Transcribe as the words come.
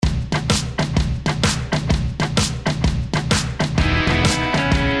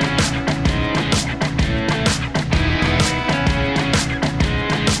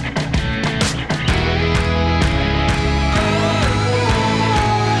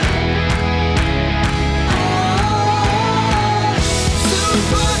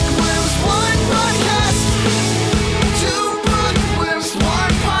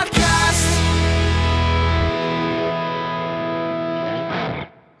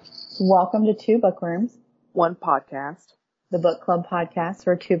Welcome to Two Bookworms, One podcast. the book club podcast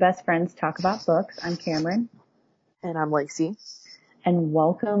where two best friends talk about books. I'm Cameron. And I'm Lacey. And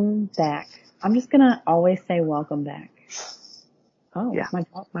welcome back. I'm just going to always say welcome back. Oh, Yeah, my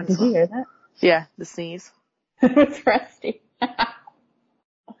God. Did you hear that? Yeah, the sneeze. It was rusty.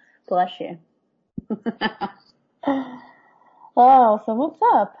 Bless you. Oh, so what's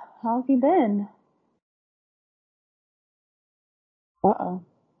up? How have you been? Uh-oh.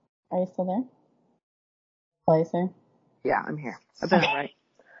 Are you still there? Lacey? Yeah, I'm here. I've been alright.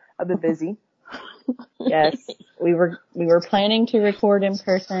 I've been busy. Yes, we were planning to record in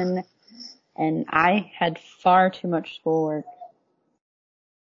person, and I had far too much schoolwork,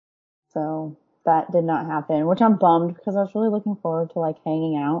 so that did not happen. Which I'm bummed because I was really looking forward to like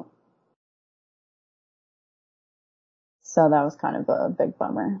hanging out. So that was kind of a big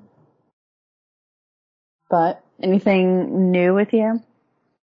bummer. But anything new with you?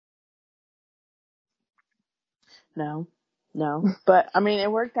 No. But I mean,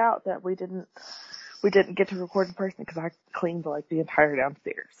 it worked out that we didn't get to record in person because I cleaned like the entire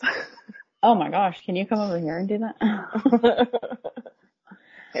downstairs. Oh my gosh, can you come over here and do that?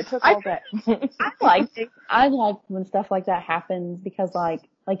 It took all day. I like when stuff like that happens because like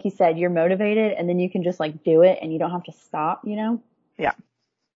you said, you're motivated and then you can just like do it and you don't have to stop, you know? Yeah.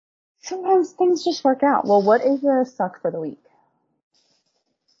 Sometimes things just work out. Well, what is your suck for the week?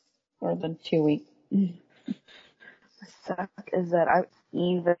 Or the 2 week? The suck is that I'm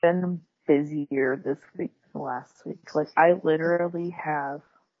even busier this week than last week. Like I literally have,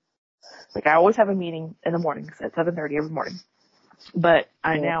 like I always have a meeting in the mornings at 7:30 every morning. But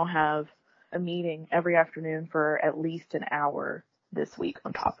I now have a meeting every afternoon for at least an hour this week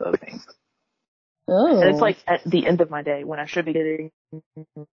on top of things. Oh. And it's like at the end of my day when I should be getting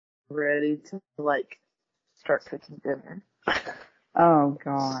ready to like start cooking dinner. Oh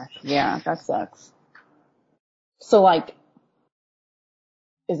gosh. Yeah, that sucks. So like,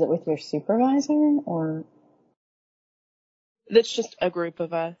 is it with your supervisor or? It's just a group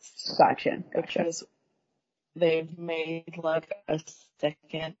of us. Gotcha. Because they've made like a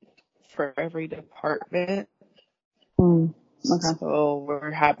second for every department. Okay. So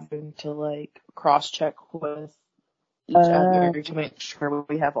we're having to like cross check with each other to make sure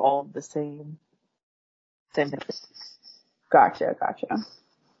we have all the same benefits. Gotcha.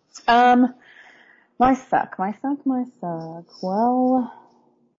 My suck. Well,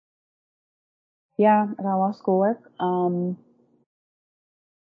 yeah, I got a lot of schoolwork.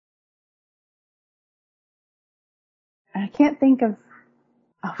 I can't think of,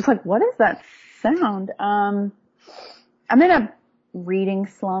 I was like, what is that sound? I'm in a reading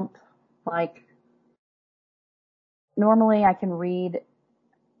slump. Like, normally I can read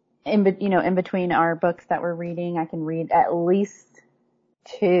in between our books that we're reading, I can read at least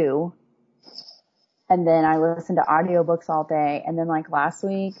 2. And then I listen to audiobooks all day. And then like last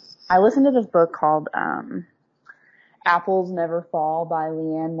week, I listened to this book called, Apples Never Fall by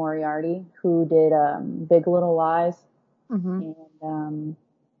Leanne Moriarty, who did, Big Little Lies. Mm-hmm. And,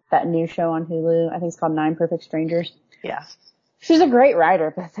 that new show on Hulu, I think it's called 9 Perfect Strangers. Yeah. She's a great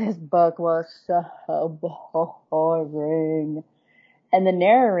writer, but this book was so boring. And the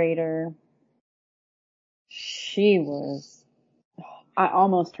narrator, I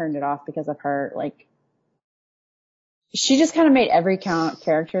almost turned it off because of her, like, she just kind of made every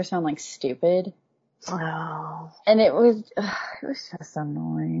character sound like stupid. Oh. And it was just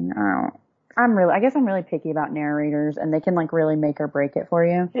annoying. I guess I'm really picky about narrators and they can like really make or break it for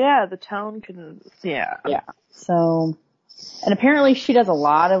you. Yeah, the tone can, yeah. Yeah. So, and apparently she does a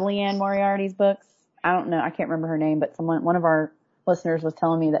lot of Leanne Moriarty's books. I don't know, I can't remember her name, but one of our listeners was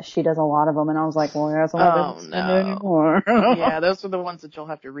telling me that she does a lot of them and I was like, well, that's what I don't do anymore. Yeah, those are the ones that you'll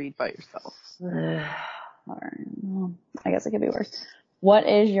have to read by yourself. Alright, well, I guess it could be worse. What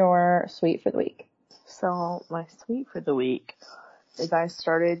is your sweet for the week? So, my sweet for the week is I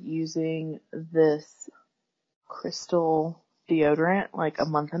started using this crystal deodorant like a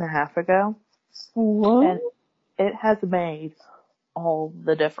month and a half ago. What? And it has made all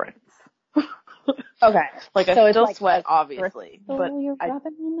the difference. Okay. Like I still sweat, obviously, but you're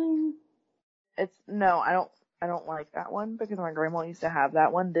rubbing on there? I don't like that one because my grandma used to have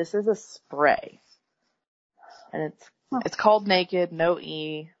that one. This is a spray. And it's called Naked, no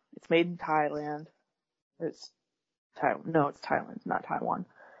E. It's made in Thailand. It's Thailand, not Taiwan.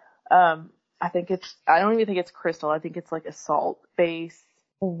 I don't even think it's crystal. I think it's like a salt base.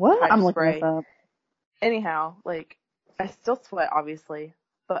 What? I'm looking this up. Anyhow, like, I still sweat, obviously,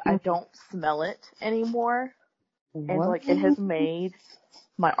 but I don't smell it anymore. What? And, like, it has made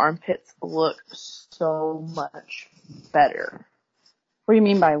my armpits look so much better. What do you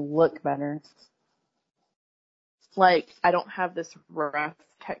mean by look better? Like, I don't have this rough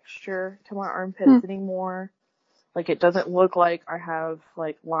texture to my armpits anymore. Like, it doesn't look like I have,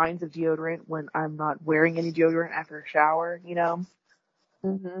 like, lines of deodorant when I'm not wearing any deodorant after a shower, you know?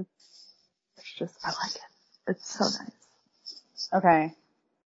 Mm-hmm. It's just, I like it. It's so nice. Okay.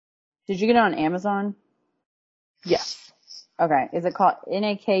 Did you get it on Amazon? Yes. Okay. Is it called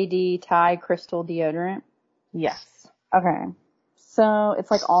NAKD Thai Crystal Deodorant? Yes. Okay. So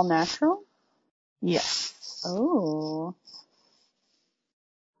it's like all natural? Yes. Oh.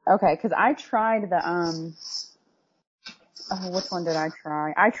 Okay, 'cause I tried the which one did I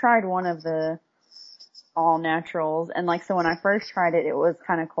try? I tried one of the all naturals, and like, so when I first tried it, it was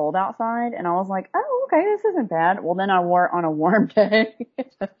kind of cold outside, and I was like, oh, okay, this isn't bad. Well, then I wore it on a warm day.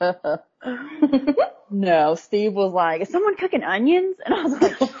 No, Steve was like, is someone cooking onions? And I was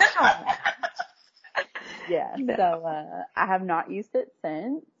like, oh. Yeah, No. so, I have not used it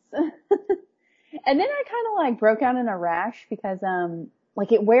since. And then I kind of like broke out in a rash because,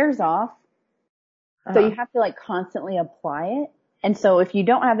 like it wears off. So you have to like constantly apply it. And so if you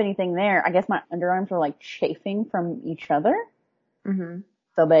don't have anything there, I guess my underarms were like chafing from each other. Mm-hmm.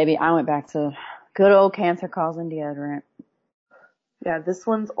 So baby, I went back to good old cancer causing deodorant. Yeah, this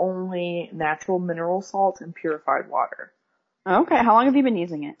one's only natural mineral salt and purified water. Okay. How long have you been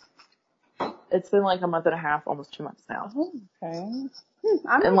using it? It's been like a month and a half, almost 2 months now. Oh, okay.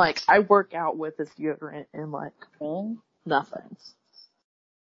 And like, I work out with this deodorant and like, Really? nothing.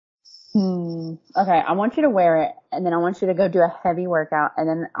 Okay, I want you to wear it, and then I want you to go do a heavy workout, and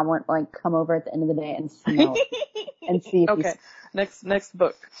then I want like come over at the end of the day and smell it and see if you. Okay. Next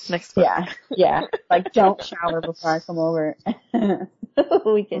book. Yeah. Like don't shower before I come over.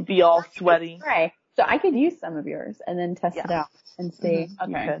 We can be all sweaty. Right. So I could use some of yours and then test it out and see.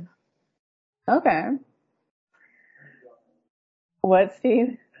 Mm-hmm. Okay. You could. Okay. What,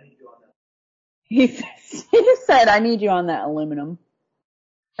 Steve? He just said, I need you on that aluminum.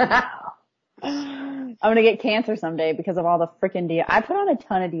 I'm gonna get cancer someday because of all the freaking I put on a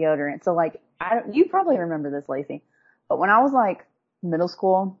ton of deodorant. So like, you probably remember this, Lacey, but when I was like middle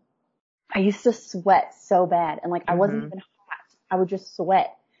school, I used to sweat so bad, and like I wasn't even hot. I would just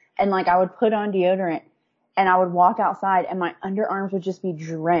sweat, and like I would put on deodorant, and I would walk outside, and my underarms would just be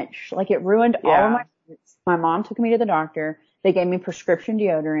drenched. Like it ruined all of my. My mom took me to the doctor. They gave me prescription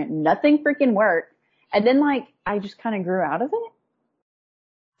deodorant. Nothing freaking worked, and then like I just kind of grew out of it.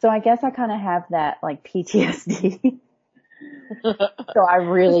 So I guess I kind of have that like PTSD. So I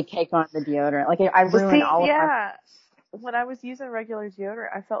really cake on the deodorant. Like I ruined all of my. When I was using regular deodorant,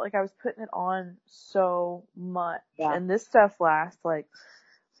 I felt like I was putting it on so much. Yeah. And this stuff lasts like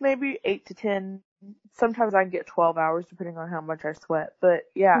maybe 8 to 10. Sometimes I can get 12 hours depending on how much I sweat. But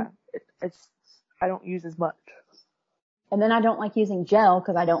yeah, it's I don't use as much. And then I don't like using gel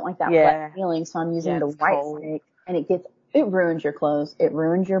because I don't like that wet feeling. So I'm using the white stick, and it ruins your clothes. It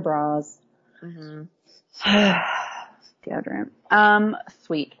ruins your bras. Mm-hmm. Deodorant.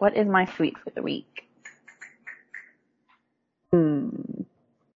 Sweet. What is my sweet for the week?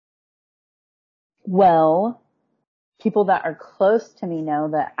 Well, people that are close to me know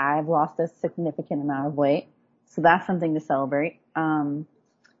that I've lost a significant amount of weight. So that's something to celebrate.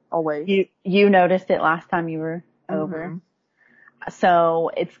 Always. You noticed it last time you were over.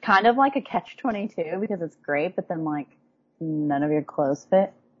 So it's kind of like a catch-22 because it's great, but then like none of your clothes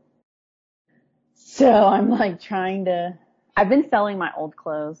fit. So I'm like I've been selling my old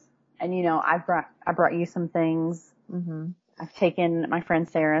clothes, and you know, I brought you some things. I've taken my friend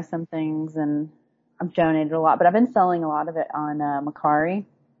Sarah some things, and I've donated a lot, but I've been selling a lot of it on Mercari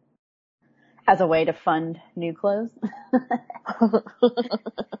as a way to fund new clothes.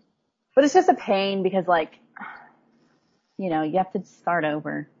 But it's just a pain because like, you know, you have to start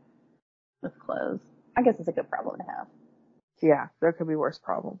over with clothes. I guess it's a good problem to have. Yeah, there could be worse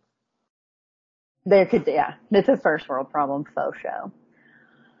problems. It's a first world problem, faux show.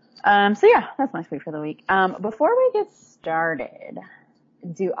 So yeah, that's my sweet for the week. Before we get started,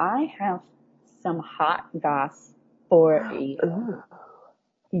 do I have some hot goss for you? Ooh.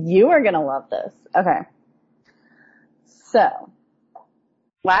 You are gonna love this. Okay. So,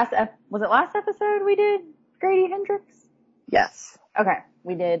 was it last episode we did Grady Hendrix? Yes. Okay.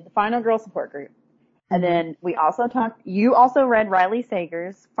 We did the Final Girl support group. And then we also you also read Riley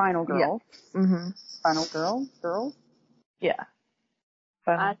Sager's Final Girl. Yeah. Final Girls? Yeah.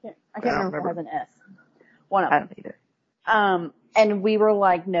 I can't remember if it has an S. One of them. I don't either. And we were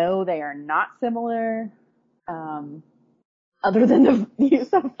like, no, they are not similar. Other than the use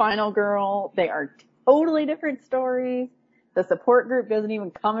of Final Girl, they are totally different stories. The support group doesn't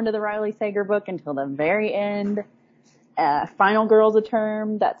even come into the Riley Sager book until the very end. Final girl's a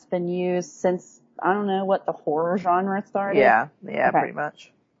term that's been used since, I don't know, what the horror genre started. Yeah, Okay. pretty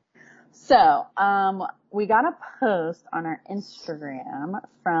much. So, we got a post on our Instagram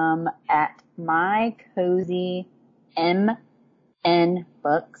from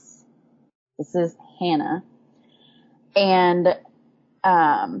 @mycozymnbooks. This is Hannah. And,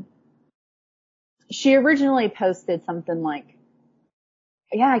 she originally posted something like,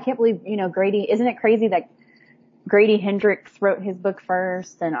 yeah, I can't believe, Grady, isn't it crazy that Grady Hendrix wrote his book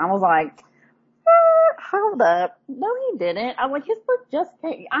first? And I was like, hold up. No, he didn't. I was like, his book just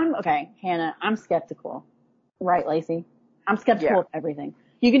came. Hannah, I'm skeptical. Right, Lacey? I'm skeptical of everything.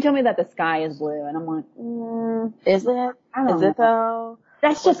 You can tell me that the sky is blue, and I'm like, is it? I don't know. Is it though?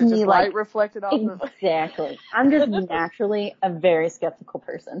 That's just me, light reflected off Exactly. I'm just naturally a very skeptical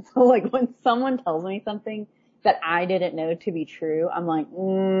person. So, like, when someone tells me something that I didn't know to be true, I'm like,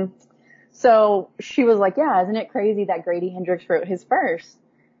 So she was like, yeah, isn't it crazy that Grady Hendrix wrote his first?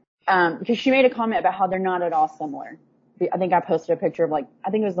 Because she made a comment about how they're not at all similar. I think I posted a picture of, I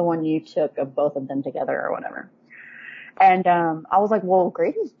think it was the one you took of both of them together or whatever. And, I was like, well,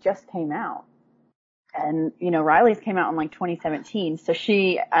 Grady's just came out. And, Riley's came out in 2017. So I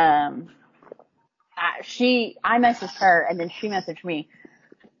messaged her and then she messaged me.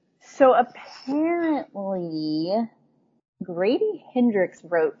 So apparently Grady Hendrix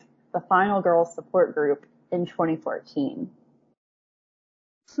wrote the Final Girls support group in 2014.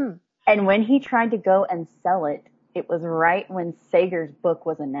 And when he tried to go and sell it, it was right when Sager's book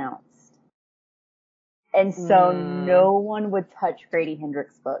was announced. And so no one would touch Grady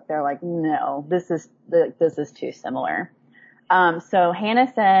Hendrix's book. They're like, no, this is too similar. So Hannah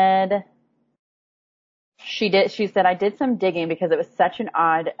said she said, I did some digging because it was such an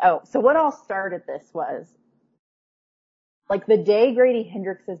so what all started this was, the day Grady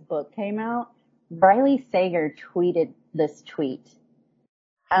Hendrix's book came out, Riley Sager tweeted this tweet.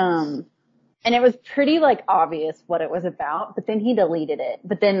 And it was pretty, obvious what it was about, but then he deleted it.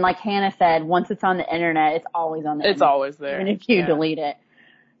 But then, Hannah said, once it's on the internet, it's always on the internet. It's always there. Even if you delete it.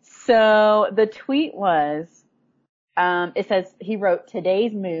 So the tweet was, it says, he wrote,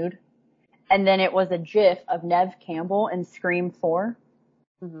 today's mood, and then it was a GIF of Neve Campbell in Scream 4.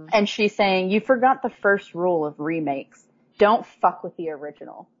 Mm-hmm. And she's saying, you forgot the first rule of remakes. Don't fuck with the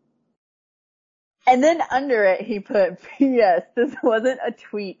original. And then under it, he put, P.S. This wasn't a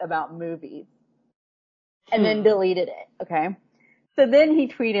tweet about movies. And then deleted it, okay? So then he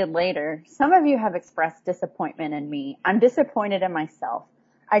tweeted later, some of you have expressed disappointment in me. I'm disappointed in myself.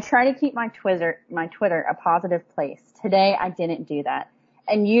 I try to keep my Twitter a positive place. Today, I didn't do that.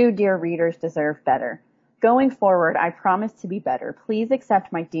 And you, dear readers, deserve better. Going forward, I promise to be better. Please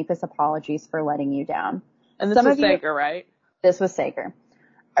accept my deepest apologies for letting you down. And this was Sager, right? This was Sager.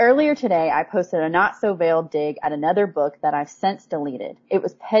 Earlier today, I posted a not-so-veiled dig at another book that I've since deleted. It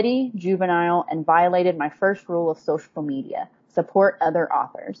was petty, juvenile, and violated my first rule of social media, support other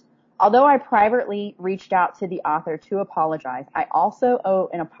authors. Although I privately reached out to the author to apologize, I also owe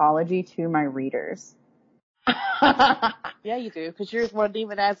an apology to my readers. Yeah, you do, because yours wasn't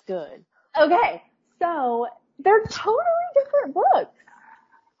even as good. Okay, so they're totally different books.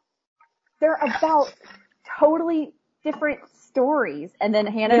 They're about totally different stories. And then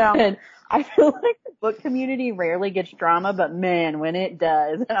Hannah said, I feel like the book community rarely gets drama, but man, when it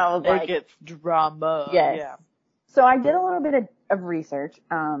does. And I was like, it gets drama. Yes. Yeah. So I did a little bit of research.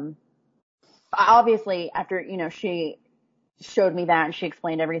 Obviously after, she showed me that and she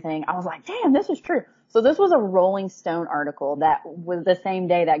explained everything, I was like, damn, this is true. So this was a Rolling Stone article that was the same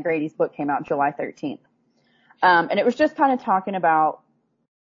day that Grady's book came out, July 13th. And it was just kind of talking about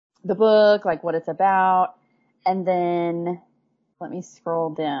the book, what it's about. And then let me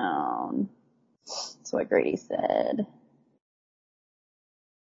scroll down. That's what Grady said.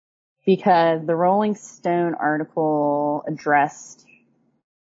 Because the Rolling Stone article addressed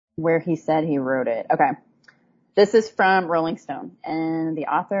where he said he wrote it. Okay. This is from Rolling Stone. And the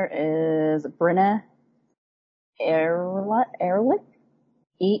author is Brenna Ehrlich? Ehrlich.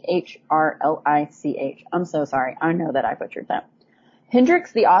 I'm so sorry. I know that I butchered that.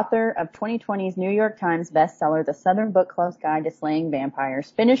 Hendrix, the author of 2020's New York Times bestseller, The Southern Book Club's Guide to Slaying Vampires,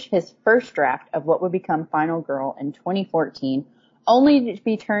 finished his first draft of what would become Final Girl in 2014, only to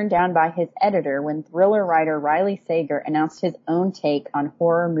be turned down by his editor when thriller writer Riley Sager announced his own take on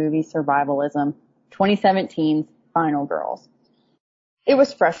horror movie survivalism, 2017's Final Girls. It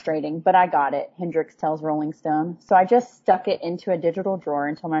was frustrating, but I got it, Hendrix tells Rolling Stone, so I just stuck it into a digital drawer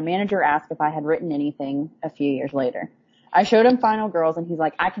until my manager asked if I had written anything a few years later. I showed him Final Girls and he's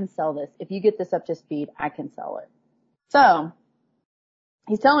like, I can sell this. If you get this up to speed, I can sell it. So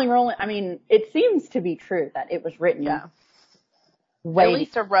He's telling Roland, I mean, it seems to be true that it was written Yeah. way. At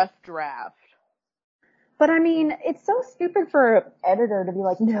least a rough draft. But I mean, it's so stupid for an editor to be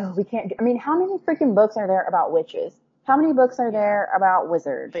like, no, we can't do, I mean, how many freaking books are there about witches? How many books are there about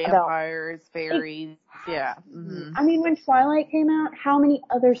wizards? Vampires, fairies, yeah. Mm-hmm. I mean, when Twilight came out, how many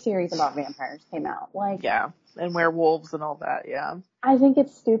other series about vampires came out? Like, yeah, and werewolves and all that, yeah. I think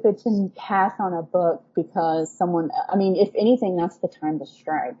it's stupid to pass on a book because someone, I mean, if anything, that's the time to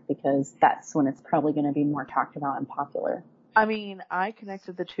strike because that's when it's probably going to be more talked about and popular. I mean, I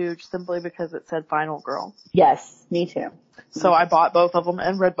connected the two simply because it said Final Girl. Yes, me too. So I bought both of them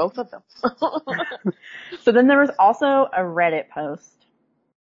and read both of them. So then there was also a Reddit post.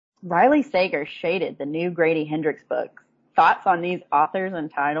 Riley Sager shaded the new Grady Hendrix books. Thoughts on these authors and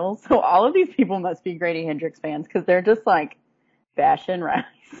titles? So all of these people must be Grady Hendrix fans because they're just like bashing Riley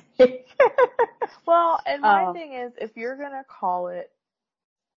Sager. Well, and my thing is, if you're going to call it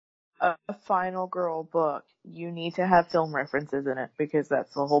a Final Girl book, you need to have film references in it because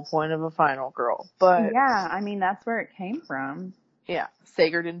that's the whole point of a Final Girl. But yeah, I mean, that's where it came from. Yeah,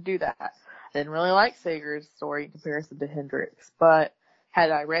 Sager didn't do that. I didn't really like Sager's story in comparison to Hendrix, but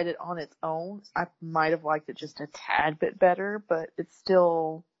had I read it on its own, I might have liked it just a tad bit better, but it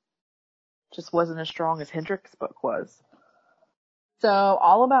still just wasn't as strong as Hendrix's book was. So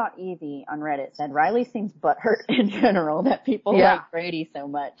All About Evie on Reddit said, Riley seems butthurt in general that people like Grady so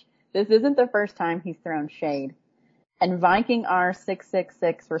much. This isn't the first time he's thrown shade. And Viking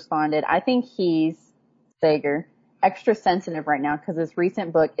R666 responded, I think he's, Sager, extra sensitive right now because his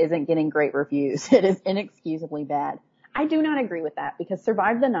recent book isn't getting great reviews. It is inexcusably bad. I do not agree with that because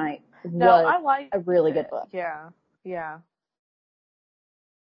Survive the Night was a really good book. Yeah, yeah.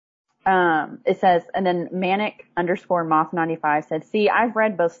 It says, and then Manic_Moth95 said, see, I've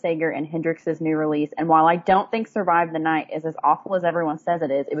read both Sager and Hendrix's new release, and while I don't think Survive the Night is as awful as everyone says it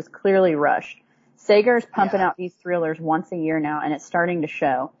is, it was clearly rushed. Sager's pumping out these thrillers once a year now, and it's starting to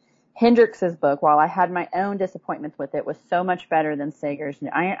show. Hendrix's book, while I had my own disappointments with it, was so much better than Sager's.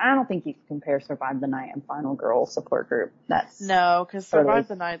 I don't think you can compare Survive the Night and Final Girl support group. No, because Survive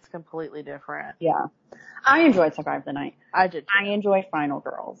the Night's completely different. Yeah. I enjoyed Survive the Night. I did too. I enjoy Final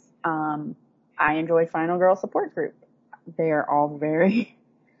Girls. I enjoy Final Girl support group. They are all very,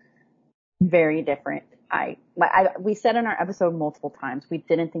 very different. We said in our episode multiple times, we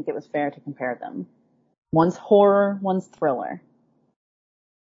didn't think it was fair to compare them. One's horror, one's thriller.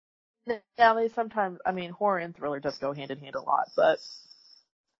 Yeah, they sometimes, I mean, horror and thriller does go hand in hand a lot, but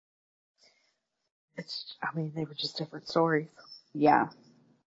they were just different stories. Yeah.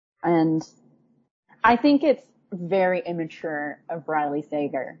 And I think it's very immature of Riley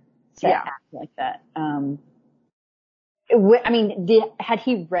Sager to act like that. Had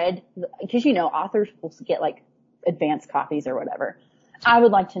he read, because authors will get like advanced copies or whatever. I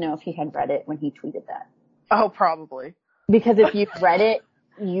would like to know if he had read it when he tweeted that. Oh, probably. Because if you've read it,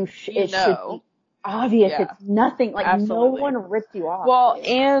 it should be obvious. Yeah. It's nothing, like Absolutely. No one ripped you off. Well,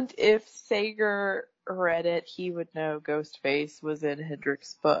 and if Sager read it, he would know Ghostface was in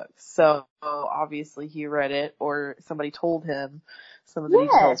Hendrix's book. So obviously he read it, or somebody told him some of the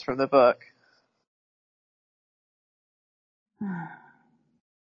details from the book.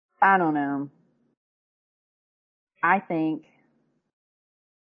 I don't know. I think...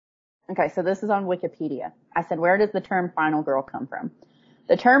 Okay, so this is on Wikipedia. I said, where does the term Final Girl come from?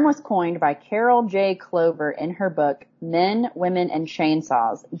 The term was coined by Carol J. Clover in her book, Men, Women, and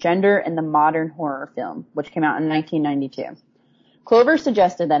Chainsaws, Gender in the Modern Horror Film, which came out in 1992. Clover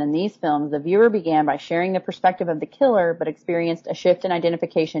suggested that in these films, the viewer began by sharing the perspective of the killer, but experienced a shift in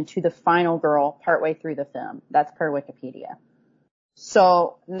identification to the final girl partway through the film. That's per Wikipedia.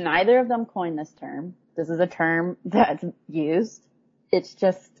 So neither of them coined this term. This is a term that's used. It's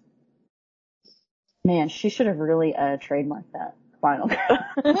just, man, she should have really trademarked that. Final Girl.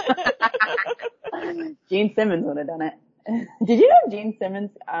 Gene Simmons would have done it. Did you know Gene Simmons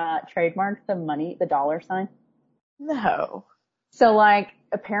trademarked the dollar sign? No. So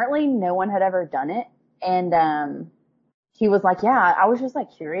apparently no one had ever done it, and he was like, yeah, I was just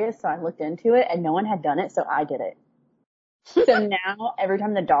curious, so I looked into it, and no one had done it, so I did it. So now every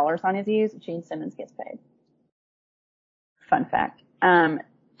time the dollar sign is used, Gene Simmons gets paid. Fun fact.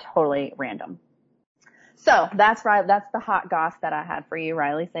 Totally random. So that's right. That's the hot goss that I had for you.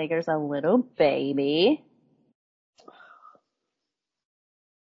 Riley Sager's a little baby.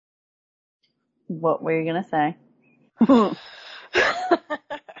 What were you going to say?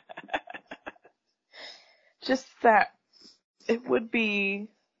 Just that it would be,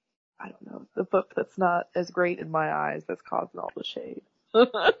 I don't know, the book that's not as great in my eyes that's causing all the shade.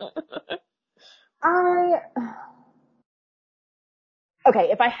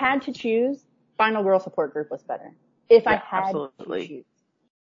 okay, if I had to choose, Final Girl Support Group was better. If I had absolutely. to choose.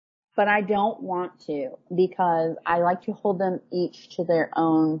 But I don't want to because I like to hold them each to their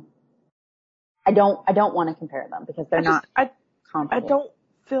own. I don't want to compare them because they're not comparable. I don't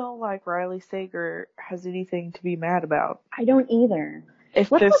feel like Riley Sager has anything to be mad about. I don't either. If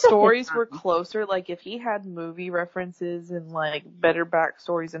the stories were closer, like if he had movie references and like better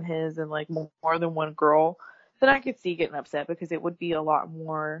backstories in his and like more than one girl, then I could see getting upset because it would be a lot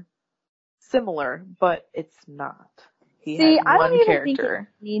more similar, but it's not. He had one I don't even character. think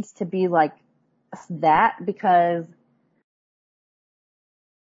it needs to be like that because,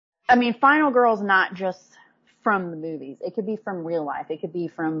 I mean, Final Girl's not just from the movies. It could be from real life. It could be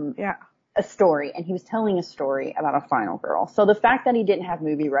from a story. And he was telling a story about a Final Girl. So the fact that he didn't have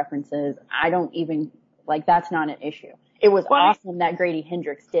movie references, I don't even, like, that's not an issue. It was awesome that Grady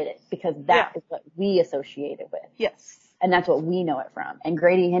Hendrix did it because that is what we associate it with. Yes. And that's what we know it from. And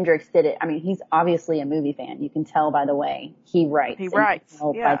Grady Hendrix did it. I mean, he's obviously a movie fan. You can tell by the way he writes. He writes.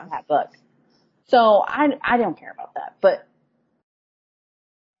 By that book. So I don't care about that. But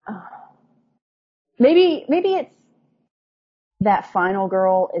maybe it's that Final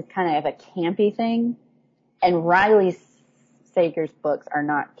Girl is kind of a campy thing, and Riley Sager's books are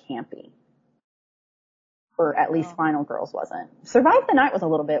not campy. Or at least Final Girls wasn't. Survive the Night was a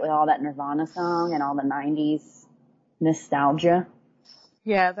little bit with all that Nirvana song and all the 90s nostalgia.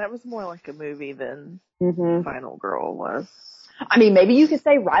 Yeah, that was more like a movie than Final Girl was. I mean, maybe you could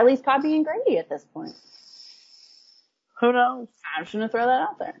say Riley's copying Grady at this point. Who knows? I'm just going to throw that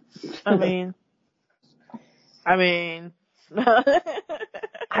out there. I mean.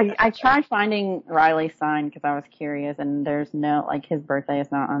 I tried finding Riley's sign because I was curious, and there's no, like, his birthday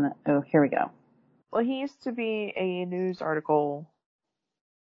is not on it. Oh, here we go. Well, he used to be a news article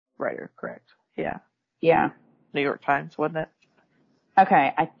writer, correct? Yeah. Yeah. New York Times, wasn't it?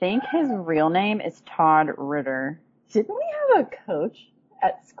 Okay, I think his real name is Todd Ritter. Didn't we have a coach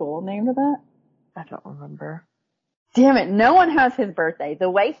at school named that? I don't remember. Damn it, no one has his birthday. The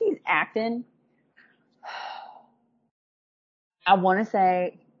way he's acting, I want to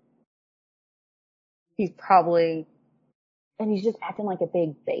say he's probably, and he's just acting like a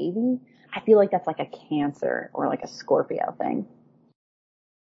big baby. I feel like that's like a Cancer or like a Scorpio thing.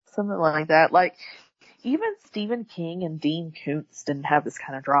 Something like that. Like, even Stephen King and Dean Koontz didn't have this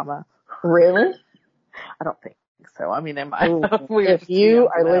kind of drama. Really? I don't think so. I mean, they might have. If you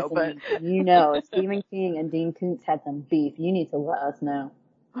are listening, you know if Stephen King and Dean Koontz had some beef, you need to let us know.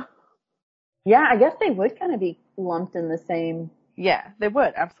 Yeah, I guess they would kind of be lumped in the same. Yeah, they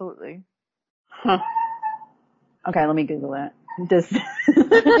would, absolutely. Huh. Okay, let me Google it. I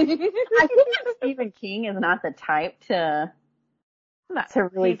think Stephen King is not the type to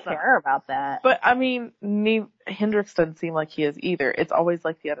really care about that. But, I mean, Hendrix doesn't seem like he is either. It's always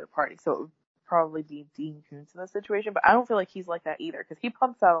like the other party, so it would probably be Dean Koontz in this situation, but I don't feel like he's like that either, because he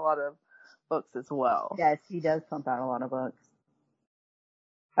pumps out a lot of books as well. Yes, he does pump out a lot of books.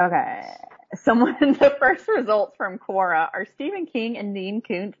 Okay. The first results from Quora, are Stephen King and Dean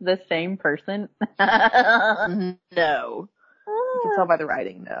Koontz the same person? No. You can tell by the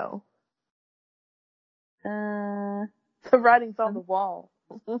writing, no. The writing's on the wall.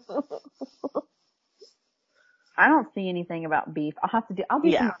 I don't see anything about beef. I'll do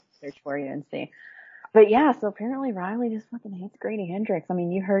some research for you and see. But yeah, so apparently Riley just fucking hates Grady Hendrix. I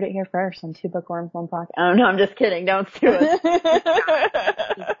mean, you heard it here first on Two Bookworms, One Podcast. Oh no, I'm just kidding. Don't sue us. But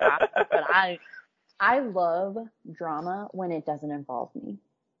I love drama when it doesn't involve me.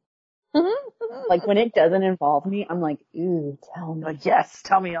 Like when it doesn't involve me, I'm like, ooh, tell me. Like, yes,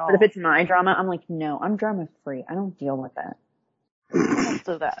 tell me all. But if it's my drama, I'm like, no, I'm drama free. I don't deal with that.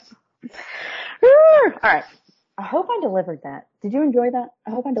 So that. All right. I hope I delivered that. Did you enjoy that?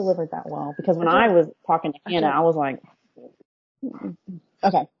 I hope I delivered that well. Because when I was talking to Hannah, I was like,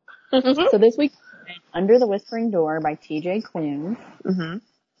 okay. So this week, Under the Whispering Door by T.J. Klune. Mm-hmm.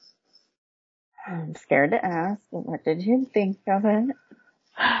 I'm scared to ask, what did you think of it?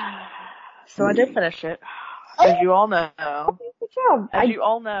 So I did finish it. As you all know. Good job. You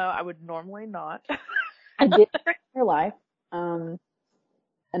all know, I would normally not. I did threaten her life. No,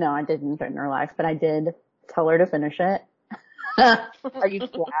 I didn't threaten her life, but I did tell her to finish it. Are you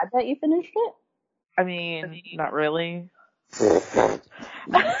glad that you finished it? I mean, not really.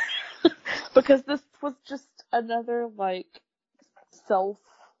 Because this was just another, like,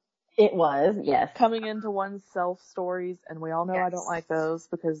 It was, yes. Coming into one's self stories, and we all know I don't like those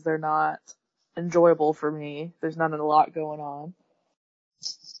because they're not enjoyable for me. There's not a lot going on.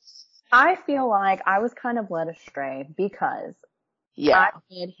 I feel like I was kind of led astray because I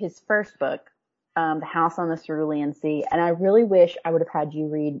read his first book, The House on the Cerulean Sea. And I really wish I would have had you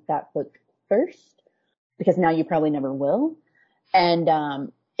read that book first, because now you probably never will. And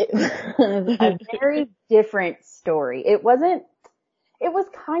it was a very different story. It was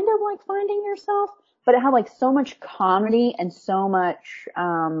kind of like Finding Yourself, but it had like so much comedy and so much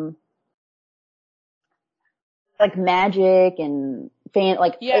like magic and there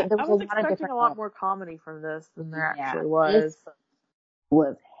was I a was lot of expecting different a lot more comedy from this than there actually was. This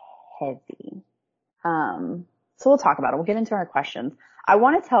was heavy. So we'll talk about it. We'll get into our questions. I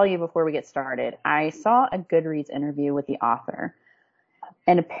want to tell you before we get started, I saw a Goodreads interview with the author,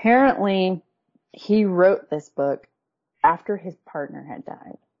 and apparently he wrote this book after his partner had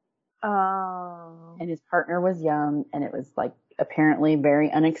died. Oh. And his partner was young, and it was like apparently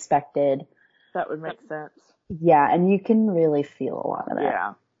very unexpected. That would make sense. Yeah, and you can really feel a lot of that.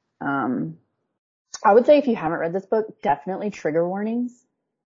 Yeah. I would say if you haven't read this book, definitely trigger warnings.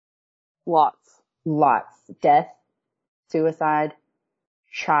 Lots. Death, suicide,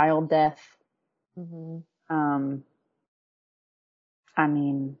 child death. Mm-hmm.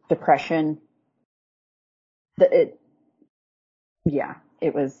 Depression. It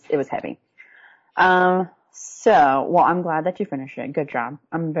was heavy. Well, I'm glad that you finished it. Good job.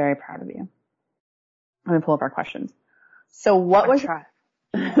 I'm very proud of you. Let me pull up our questions. So what was your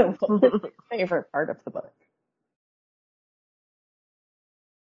favorite part of the book?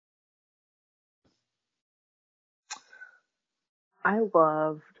 I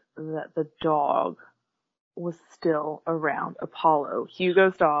loved that the dog was still around Apollo,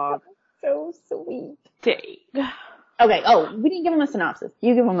 Hugo's dog. So sweet. Dave. Okay. Oh, we didn't give him a synopsis.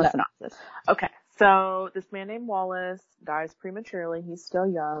 You give him a synopsis. Okay. So this man named Wallace dies prematurely. He's still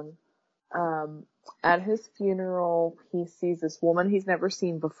young. At his funeral, he sees this woman he's never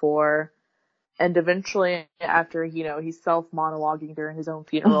seen before. And eventually, after, he's self-monologuing during his own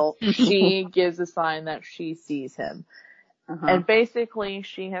funeral, she gives a sign that she sees him. Uh-huh. And basically,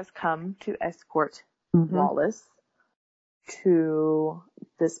 she has come to escort Wallace to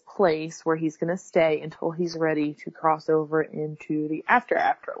this place where he's going to stay until he's ready to cross over into the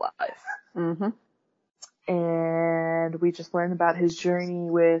afterlife. Mm-hmm. And we just learned about his journey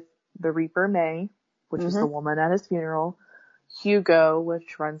with the Reaper May, which is the woman at his funeral, Hugo,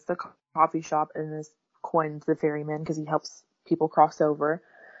 which runs the coffee shop and is coined the ferryman because he helps people cross over.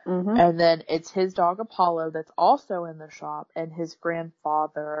 Mm-hmm. And then it's his dog Apollo that's also in the shop, and his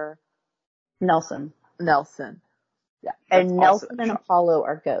grandfather Nelson. Yeah. And Nelson and Apollo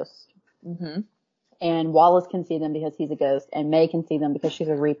are ghosts. Mm-hmm. And Wallace can see them because he's a ghost, and May can see them because she's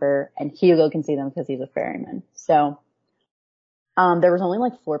a Reaper, and Hugo can see them because he's a ferryman. So, there was only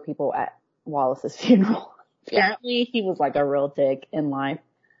like 4 people at Wallace's funeral. Apparently he was like a real dick in life.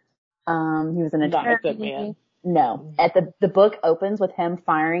 He was an attorney. Not a good man. No. At the book opens with him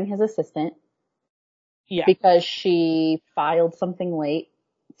firing his assistant. Yeah. Because she filed something late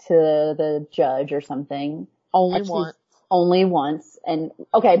to the judge or something. Only once. And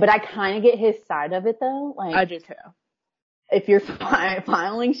okay, but I kind of get his side of it though. Like, I do too. If you're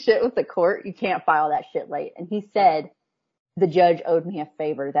filing shit with the court, you can't file that shit late. And he said the judge owed me a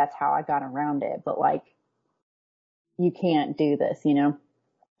favor. That's how I got around it. But like, you can't do this,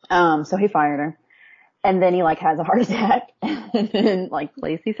 So he fired her. And then he like has a heart attack. And like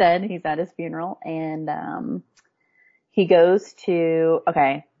Lacey said, he's at his funeral, and he goes to,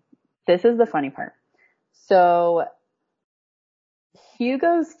 okay, this is the funny part. So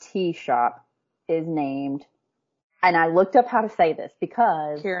Hugo's tea shop is named, and I looked up how to say this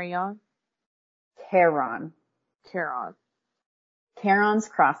because Charon's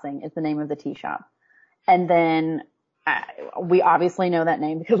Crossing is the name of the tea shop. And then we obviously know that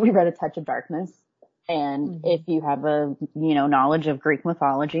name because we read A Touch of Darkness. And if you have a, knowledge of Greek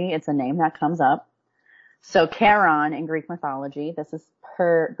mythology, it's a name that comes up. So Charon in Greek mythology, this is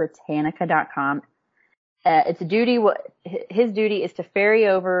per Britannica.com. His duty is to ferry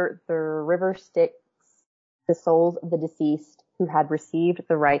over the river Styx the souls of the deceased who had received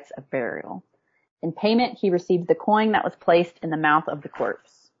the rites of burial. In payment, he received the coin that was placed in the mouth of the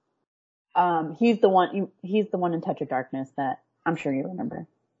corpse. He's the one in Touch of Darkness that I'm sure you remember.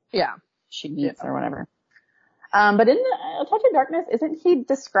 Yeah. She meets or whatever. But in Touch of Darkness, isn't he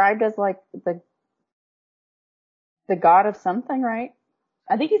described as like the god of something, right?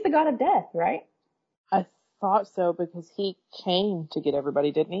 I think he's the god of death, right? I thought so because he came to get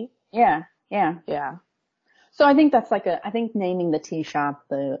everybody, didn't he? Yeah. So I think that's I think naming the tea shop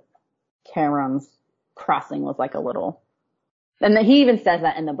the Charon's Crossing was like a little, and then he even says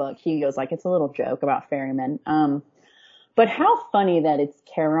that in the book. He goes like, it's a little joke about ferrymen. But how funny that it's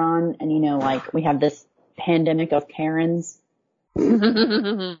Charon, and like we have this pandemic of Karens,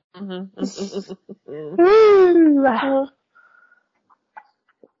 The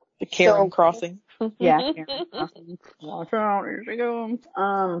Karen crossing. Yeah, Karen crossing. Watch out, here she goes.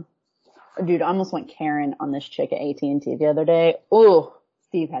 Dude, I almost went Karen on this chick at AT&T the other day. Ooh,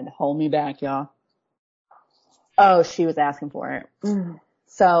 Steve had to hold me back, y'all. Oh, she was asking for it.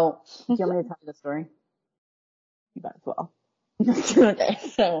 So, do you want me to tell you the story? You might as well. Okay,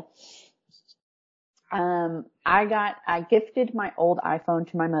 so, I gifted my old iPhone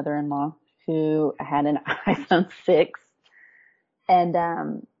to my mother-in-law who had an iPhone 6.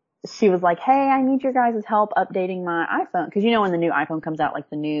 And, she was like, hey, I need your guys' help updating my iPhone. Cause you know when the new iPhone comes out, like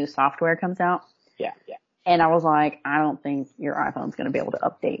the new software comes out? Yeah. And I was like, I don't think your iPhone's going to be able to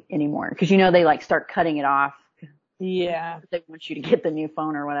update anymore. Cause you know, they like start cutting it off. Yeah. They want you to get the new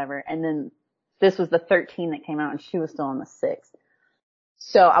phone or whatever. And then this was the 13 that came out and she was still on the 6.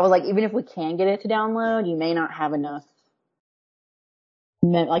 So I was like, even if we can get it to download, you may not have enough.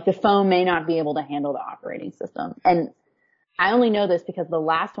 Like the phone may not be able to handle the operating system. And I only know this because the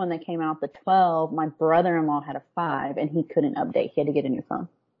last one that came out, the 12, my brother-in-law had a 5 and he couldn't update. He had to get a new phone.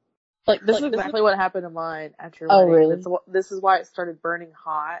 Like this is exactly what happened to mine at your Oh, wedding. really? This is why it started burning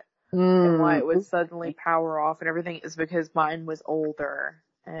hot and why it would suddenly power off and everything is because mine was older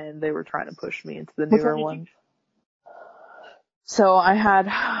and they were trying to push me into the newer one. So I've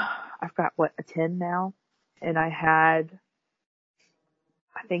got a 10 now, and I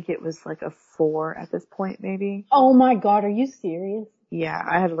think it was like a 4 at this point, maybe. Oh my God, are you serious? Yeah,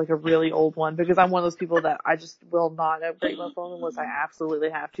 I had like a really old one because I'm one of those people that I just will not upgrade my phone unless I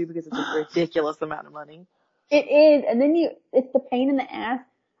absolutely have to because it's a ridiculous amount of money. It is, and then it's the pain in the ass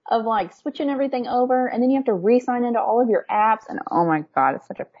of like switching everything over, and then you have to re-sign into all of your apps, and oh my God, it's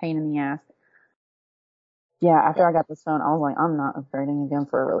such a pain in the ass. Yeah, after I got this phone, I was like, I'm not upgrading again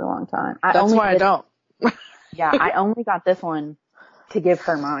for a really long time. That's why I don't. Yeah, I only got this one to give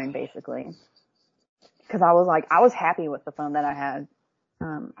her mine, basically. Because I was like, I was happy with the phone that I had.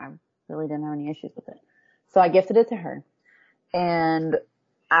 I really didn't have any issues with it. So I gifted it to her. And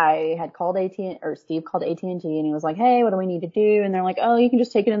I had called Steve called AT&T and he was like, hey, what do we need to do? And they're like, oh, you can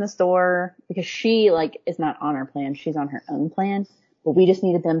just take it in the store because she like is not on our plan. She's on her own plan, but we just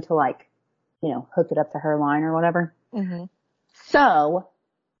needed them to like, hook it up to her line or whatever. Mm-hmm. So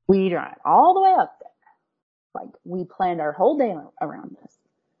we drive all the way up there. Like we planned our whole day around this.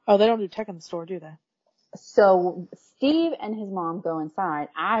 Oh, they don't do tech in the store, do they? So Steve and his mom go inside.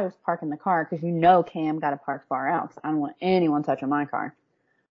 I was parking the car because Cam got to park far out because I don't want anyone touching my car.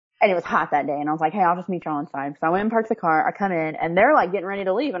 And it was hot that day, and I was like, hey, I'll just meet y'all inside. So I went and parked the car. I come in, and they're like getting ready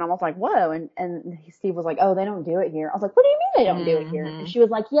to leave, and I was like, whoa. And Steve was like, oh, they don't do it here. I was like, what do you mean they don't do it here? And she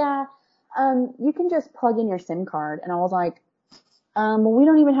was like, yeah, you can just plug in your SIM card. And I was like, well, we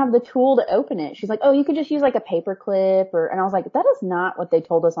don't even have the tool to open it. She's like, oh, you can just use like a paper clip and I was like, that is not what they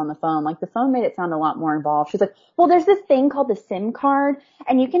told us on the phone. Like the phone made it sound a lot more involved. She's like, well, there's this thing called the SIM card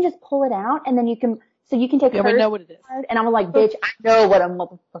and you can just pull it out and then you can take her know what it is. card. And I was like, bitch, I know what a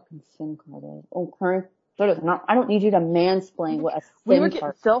motherfucking SIM card is. Okay. That is not, I don't need you to mansplain what a SIM card. We were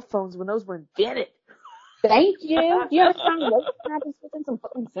getting cell phones when those were invented. Thank you. You ever found what happens with some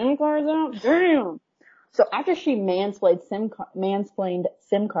fucking SIM cards out? Damn. So after she mansplained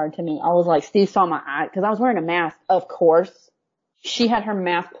SIM card to me, I was like, Steve saw my eye, cause I was wearing a mask, of course. She had her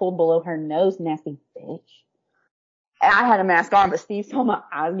mask pulled below her nose, nasty bitch. And I had a mask on, but Steve saw my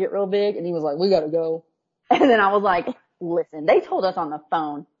eyes get real big and he was like, we gotta go. And then I was like, listen, they told us on the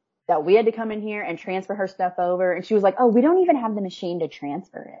phone that we had to come in here and transfer her stuff over. And she was like, oh, we don't even have the machine to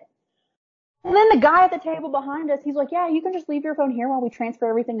transfer it. And then the guy at the table behind us, he's like, yeah, you can just leave your phone here while we transfer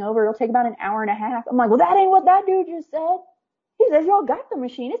everything over. It'll take about an hour and a half. I'm like, well, that ain't what that dude just said. He says, y'all got the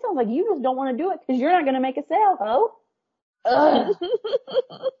machine. It sounds like you just don't want to do it because you're not going to make a sale, ho. Ugh.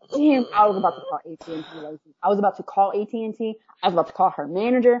 Damn, I was about to call AT&T. I was about to call AT&T. I was about to call her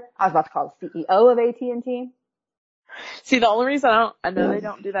manager. I was about to call the CEO of AT&T. See, the only reason I know they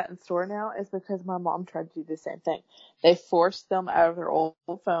don't do that in store now is because my mom tried to do the same thing. They forced them out of their old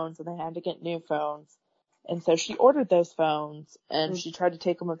phones and they had to get new phones. And so she ordered those phones and she tried to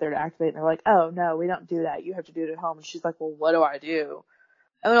take them up there to activate and they're like, oh no, we don't do that. You have to do it at home. And she's like, well, what do I do?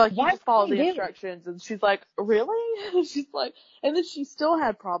 And they're like, you just follow the instructions. And she's like, really? And she's like, and then she still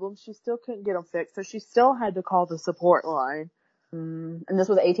had problems. She still couldn't get them fixed. So she still had to call the support line. And this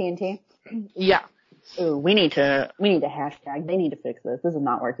was AT&T? Yeah. Ooh, we need to hashtag. They need to fix this. This is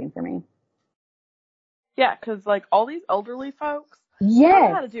not working for me. Yeah, because like all these elderly folks, yes, don't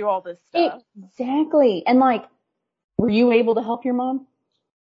know how to do all this stuff. Exactly. And like, were you able to help your mom?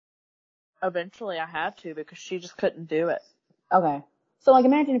 Eventually, I had to because she just couldn't do it. Okay. So like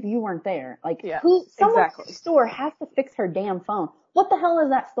imagine if you weren't there. Like someone at the store has to fix her damn phone. What the hell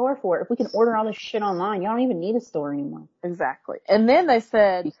is that store for? If we can order all this shit online, you don't even need a store anymore. Exactly. And then they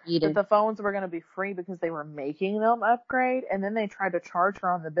said that the phones were going to be free because they were making them upgrade, and then they tried to charge her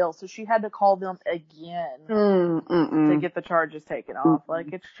on the bill, so she had to call them again to get the charges taken off.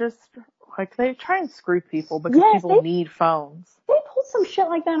 Like, it's just, like, they try and screw people because people need phones. They pulled some shit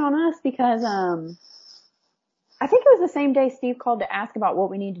like that on us because, I think it was the same day Steve called to ask about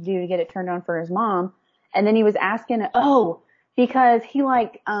what we need to do to get it turned on for his mom, and then he was asking, because he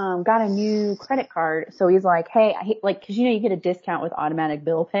got a new credit card. So he's like, hey, cause you get a discount with automatic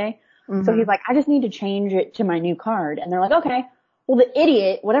bill pay. Mm-hmm. So he's like, I just need to change it to my new card. And they're like, okay. Well, the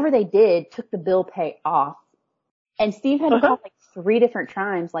idiot, whatever they did, took the bill pay off. And Steve had to call 3 different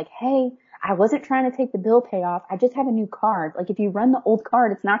times like, hey, I wasn't trying to take the bill pay off. I just have a new card. Like if you run the old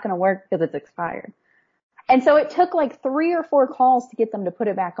card, it's not going to work because it's expired. And so it took 3 or 4 calls to get them to put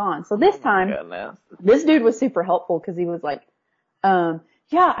it back on. So this time, this dude was super helpful because he was like, yeah,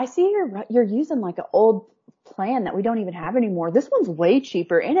 I see you're using an old plan that we don't even have anymore. This one's way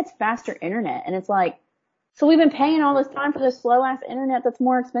cheaper and it's faster internet. And it's like, so we've been paying all this time for this slow ass internet that's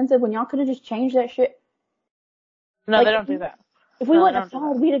more expensive when y'all could have just changed that shit. No, they don't do that. If we wouldn't have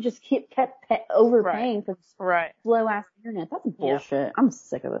called, we'd have just kept overpaying for slow ass internet. That's bullshit. Yeah. I'm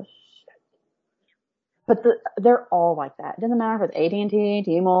sick of this. But they're all like that. It doesn't matter if it's AT&T,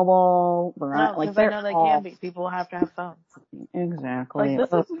 T-Mobile, Verizon. No, because I know they can be. People have to have phones. Exactly.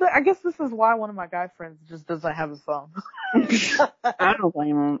 I guess this is why one of my guy friends just doesn't have a phone. I don't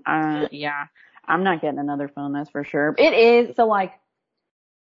blame him. I'm not getting another phone, that's for sure. It is, so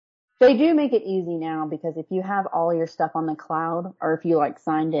they do make it easy now because if you have all your stuff on the cloud or if you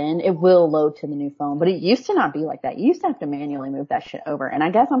signed in, it will load to the new phone. But it used to not be like that. You used to have to manually move that shit over. And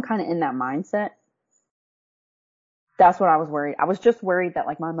I guess I'm kind of in that mindset. That's what I was worried. I was just worried that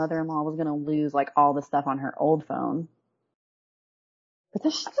my mother-in-law was going to lose all the stuff on her old phone. But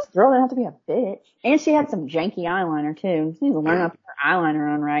this girl didn't have to be a bitch. And she had some janky eyeliner too. She needs to learn how to put her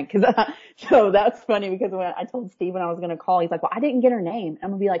eyeliner on right. So that's funny because when I told Steve when I was going to call, he's like, well, I didn't get her name.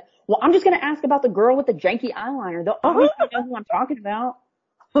 I'm going to be like, well, I'm just going to ask about the girl with the janky eyeliner. They'll obviously know who I'm talking about.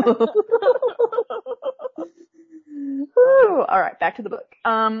 Ooh, all right, back to the book.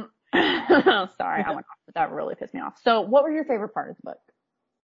 Sorry, I went off, but that really pissed me off. So what was your favorite part of the book?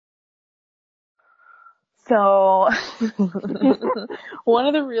 So, one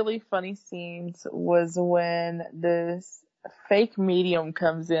of the really funny scenes was when this fake medium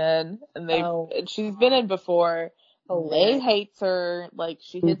comes in and she's been in before. May hates her,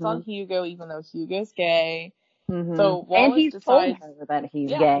 she hits on Hugo even though Hugo's gay. Mm-hmm. So Wallace and he's told her that he's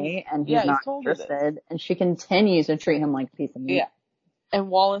gay and he's not interested, and she continues to treat him like a piece of meat. Yeah. And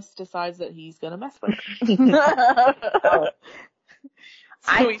Wallace decides that he's gonna mess with her.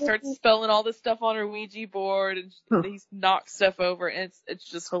 So he starts spelling all this stuff on her Ouija board, and he knocks stuff over, and it's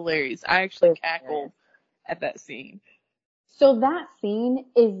just hilarious. I actually cackled at that scene. So that scene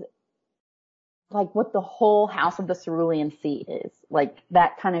is what the whole House of the Cerulean Sea is.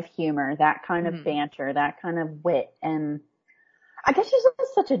 That kind of humor, that kind of banter, that kind of wit, and I guess it's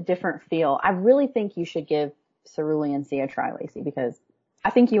just such a different feel. I really think you should give Cerulean Sea a try, Lacey, because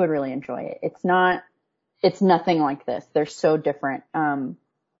I think you would really enjoy it. It's nothing like this. They're so different. And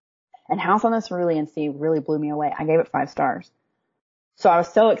House on the Cerulean Sea really blew me away. I gave it 5 stars. So I was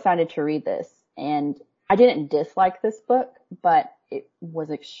so excited to read this, and I didn't dislike this book, but it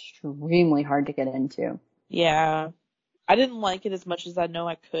was extremely hard to get into. Yeah. I didn't like it as much as I know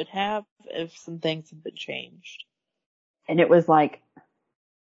I could have if some things had been changed. And it was I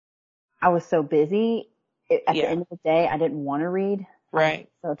was so busy. At the end of the day, I didn't want to read. Right.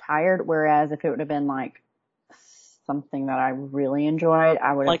 I was so tired. Whereas if it would have been something that I really enjoyed,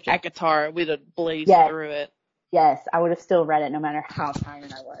 I would have. ACOTAR, we'd have blazed through it. Yes, I would have still read it no matter how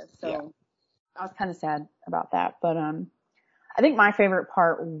tired I was. So I was kind of sad about that. But I think my favorite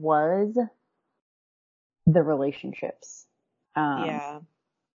part was the relationships. The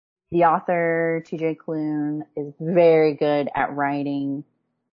author, TJ Klune, is very good at writing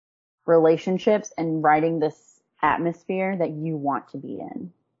relationships and writing this atmosphere that you want to be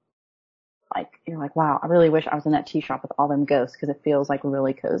in. You're like, wow, I really wish I was in that tea shop with all them ghosts because it feels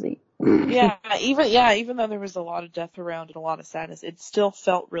really cozy. Even though there was a lot of death around and a lot of sadness, it still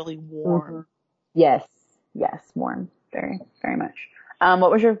felt really warm. Mm-hmm. Yes, warm. Very, very much.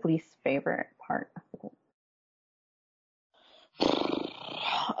 What was your least favorite part of the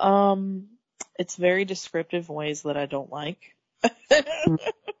book? It's very descriptive in ways that I don't like.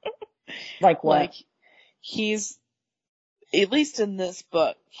 Like what? He's, at least in this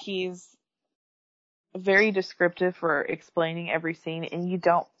book, he's very descriptive for explaining every scene, and you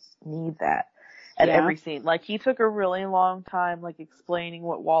don't need that at every scene. Like, he took a really long time, like, explaining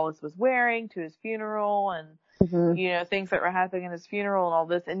what Wallace was wearing to his funeral and, you know, things that were happening in his funeral and all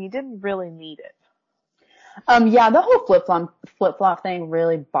this, and you didn't really need it. Yeah, the whole flip-flop thing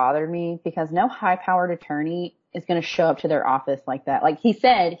really bothered me because no high-powered attorney is going to show up to their office like that. Like, he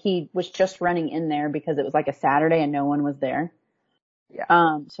said he was just running in there because it was like a Saturday and no one was there.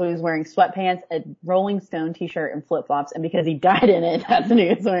 Yeah. So he was wearing sweatpants, a Rolling Stone t-shirt, and flip-flops, and because he died in it, that's what he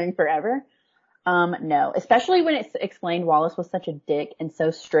was wearing forever. No, especially when it's explained Wallace was such a dick and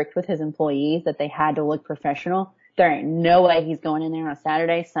so strict with his employees that they had to look professional. There ain't no way he's going in there on a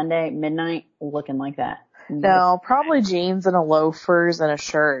Saturday, Sunday, midnight, looking like that. No, probably jeans and a loafers and a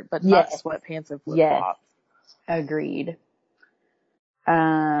shirt, but not sweatpants and flip-flops. Yes. Agreed.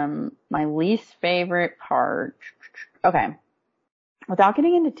 My least favorite part. Okay. Without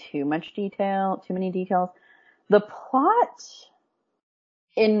getting into too many details, the plot,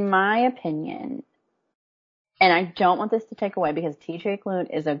 in my opinion, and I don't want this to take away because T.J.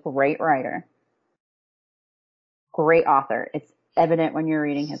 Klune is a great writer, great author. It's evident when you're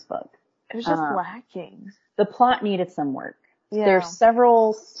reading his book. It was just lacking. The plot needed some work. Yeah. There's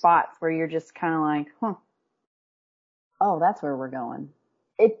several spots where you're just kind of like, oh, that's where we're going.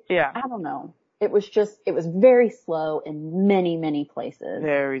 I don't know. It was very slow in many, many places.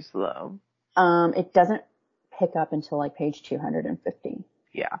 Very slow. It doesn't pick up until like page 250.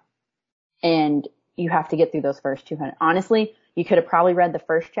 Yeah. And you have to get through those first 200. Honestly, you could have probably read the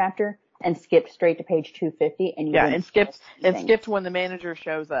first chapter and skipped straight to page 250 and skipped when the manager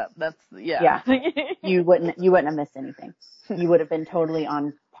shows up. That's you wouldn't have missed anything. You would have been totally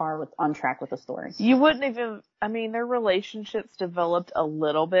on track with the story. You wouldn't even, I mean, their relationships developed a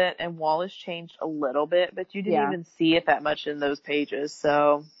little bit and Wallace changed a little bit, but you didn't even see it that much in those pages,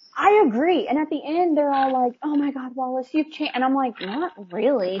 so. I agree. And at the end, they're all like, oh my God, Wallace, you've changed. And I'm like, not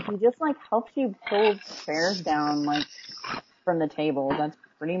really. He just like helps you pull chairs down like from the table. That's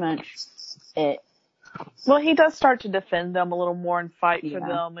pretty much it. Well, he does start to defend them a little more and fight for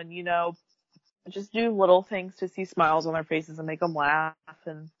them and, you know, just do little things to see smiles on their faces and make them laugh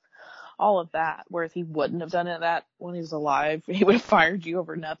and all of that. Whereas he wouldn't have done that when he was alive. He would have fired you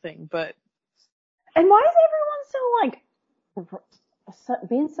over nothing, but. And why is everyone so like,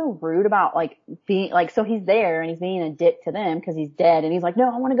 being so rude about like being like, so he's there and he's being a dick to them because he's dead and he's like,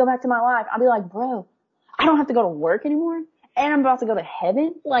 no, I want to go back to my life. I'll be like, bro, I don't have to go to work anymore and I'm about to go to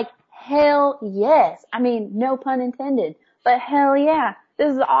heaven. Like, hell yes. I mean, no pun intended, but hell yeah.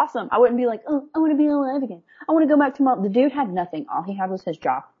 This is awesome. I wouldn't be like, oh, I want to be alive again. I want to go back to the dude had nothing. All he had was his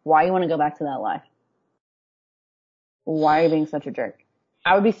job. Why you want to go back to that life? Why are you being such a jerk?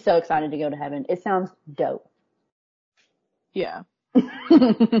 I would be so excited to go to heaven. It sounds dope. Yeah. The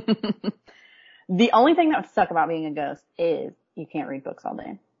only thing that would suck about being a ghost is you can't read books all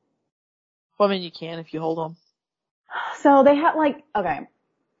day. Well, I mean, you can if you hold them. So they had okay.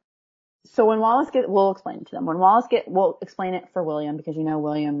 So when Wallace we'll explain it to them. We'll explain it for William because you know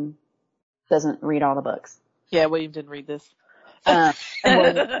William doesn't read all the books. Yeah, William didn't read this. And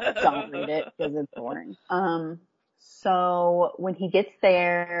William don't read it because it's boring. So when he gets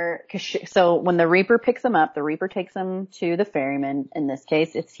there, so when the Reaper picks him up, the Reaper takes him to the ferryman. In this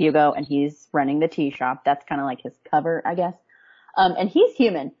case, it's Hugo, and he's running the tea shop. That's kind of like his cover, I guess. And he's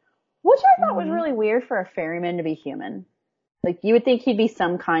human, which I thought was really weird for a ferryman to be human. Like, you would think he'd be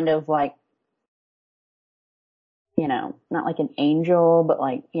some kind of like, you know, not like an angel, but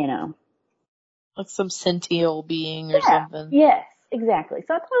like, you know. Like some sentient being or something. Yes, exactly.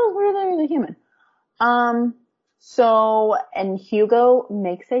 So I thought it was weird that he was a human. So, and Hugo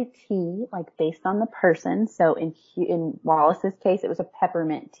makes a tea, like, based on the person. So in Wallace's case, it was a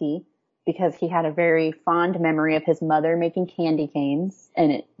peppermint tea because he had a very fond memory of his mother making candy canes,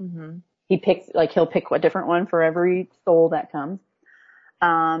 and he'll pick a different one for every soul that comes.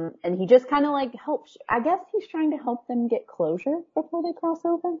 And he just kind of like helps, I guess he's trying to help them get closure before they cross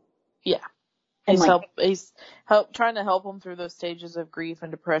over. Yeah. He's trying to help them through those stages of grief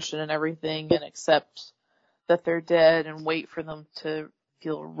and depression and everything and accept that they're dead and wait for them to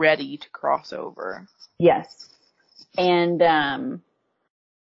feel ready to cross over. Yes. And,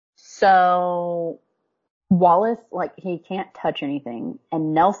 so Wallace, like, he can't touch anything.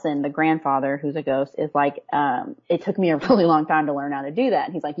 And Nelson, the grandfather, who's a ghost, is like, it took me a really long time to learn how to do that.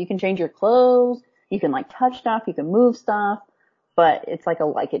 And he's like, you can change your clothes, you can like touch stuff, you can move stuff, but it's like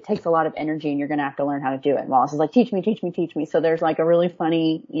it takes a lot of energy and you're going to have to learn how to do it. And Wallace is like, teach me, teach me, teach me. So there's like a really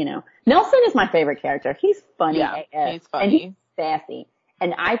funny, you know, Nelson is my favorite character. He's funny. Yeah, he's funny. And he's sassy.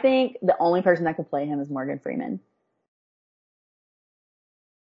 And I think the only person that could play him is Morgan Freeman.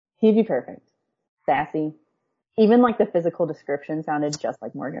 He'd be perfect. sassy. Even like the physical description sounded just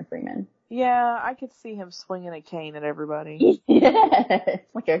like Morgan Freeman. Yeah, I could see him swinging a cane at everybody. Yeah,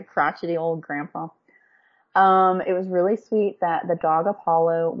 like a crotchety old grandpa. It was really sweet that the dog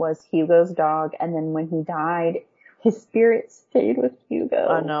Apollo was Hugo's dog, and then when he died, his spirit stayed with Hugo.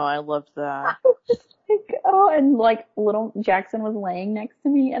 I know, I loved that. I was just like, oh, and like little Jackson was laying next to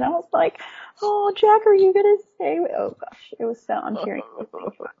me, and I was like, oh, Jack, are you gonna stay? Oh gosh, it was so tearing.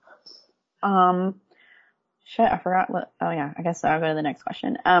 Shit, I forgot what. Oh yeah, I guess I'll go to the next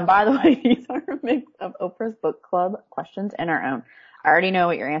question. By the way, these are a mix of Oprah's book club questions and our own. I already know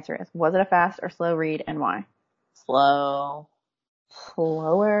what your answer is. Was it a fast or slow read, and why? Slow.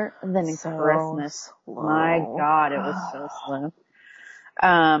 Slower than So Christmas. slow. My God, it was so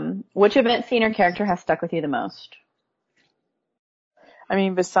slow. Which event, scene, or character has stuck with you the most? I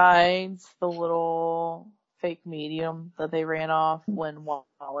mean, besides the little fake medium that they ran off when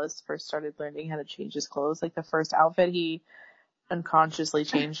Wallace first started learning how to change his clothes, like the first outfit he unconsciously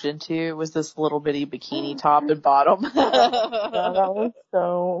changed into was this little bitty bikini top and bottom. That was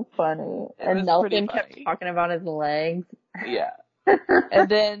so funny. And Nelson kept talking about his legs. Yeah. And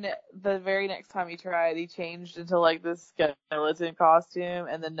then the very next time he tried, he changed into like this skeleton costume,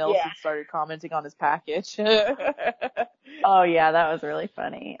 and then Nelson started commenting on his package. Oh yeah, that was really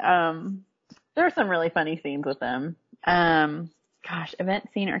funny. There were some really funny scenes with them. Gosh, event,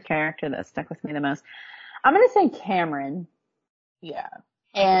 scene, or character that stuck with me the most. I'm gonna say Cameron. Yeah.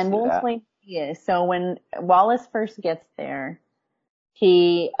 And we'll explain who he is. So when Wallace first gets there,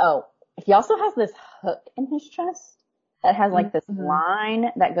 he also has this hook in his chest that has like this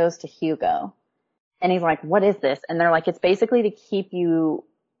line that goes to Hugo. And he's like, what is this? And they're like, it's basically to keep you,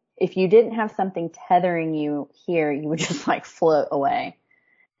 if you didn't have something tethering you here, you would just like float away.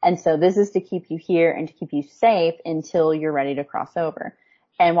 And so this is to keep you here and to keep you safe until you're ready to cross over.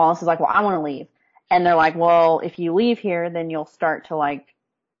 And Wallace is like, well, I want to leave. And they're like, well, if you leave here, then you'll start to like,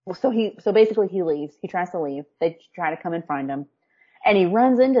 so basically he leaves. He tries to leave. They try to come and find him. And he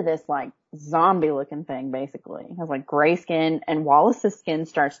runs into this like zombie looking thing basically. He has like gray skin, and Wallace's skin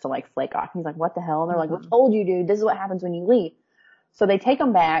starts to like flake off. He's like, what the hell? And they're like, we told you, dude, this is what happens when you leave. So they take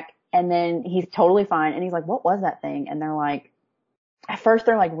him back, and then he's totally fine. And he's like, what was that thing? And they're like, at first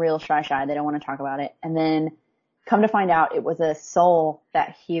they're like real shy. They don't want to talk about it. And then come to find out it was a soul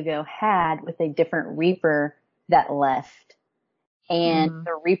that Hugo had with a different Reaper that left. And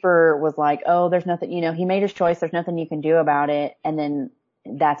the Reaper was like, oh, there's nothing, he made his choice. There's nothing you can do about it. And then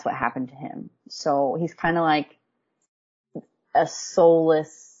that's what happened to him. So he's kind of like a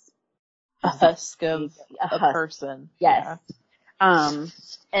soulless, a husk of a person. Yes. Yeah.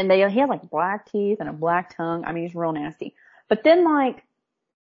 And he had like black teeth and a black tongue. I mean, he's real nasty. But then like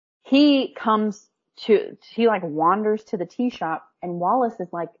he like wanders to the tea shop, and Wallace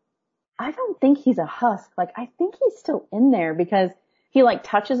is like, I don't think he's a husk. Like, I think he's still in there, because he like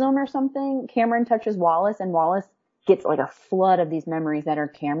touches him or something. Cameron touches Wallace, and Wallace gets like a flood of these memories that are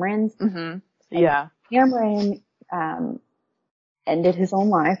Cameron's. Mm-hmm. Yeah. Cameron, ended his own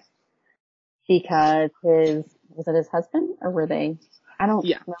life because was it his husband, or were they? I don't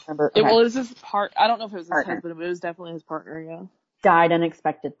remember. Well, it was his I don't know if it was his husband, but it was definitely his partner. Yeah. Died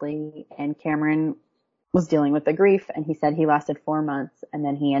unexpectedly, and Cameron was dealing with the grief, and he said he lasted 4 months, and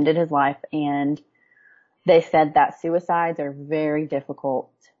then he ended his life. And they said that suicides are very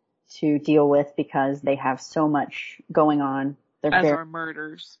difficult to deal with because they have so much going on. Are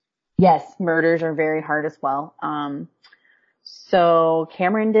murders. Yes, murders are very hard as well. So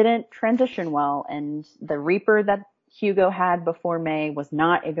Cameron didn't transition well, and the Reaper that Hugo had before May was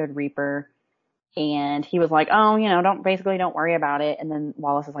not a good Reaper. And he was like, oh, don't worry about it. And then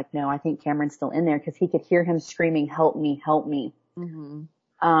Wallace is like, no, I think Cameron's still in there, because he could hear him screaming, help me, help me. Mm-hmm.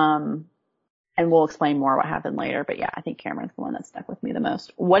 And we'll explain more what happened later. But yeah, I think Cameron's the one that stuck with me the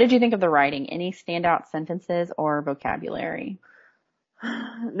most. What did you think of the writing? Any standout sentences or vocabulary?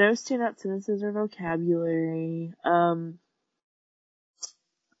 No standout sentences or vocabulary. I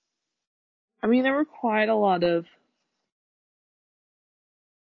mean, there were quite a lot of,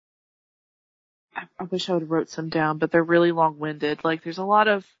 I wish I would have wrote some down, but they're really long-winded. Like, there's a lot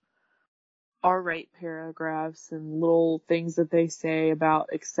of R-right paragraphs and little things that they say about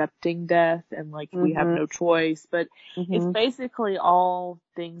accepting death and like we have no choice, but it's basically all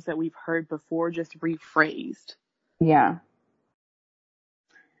things that we've heard before, just rephrased. Yeah.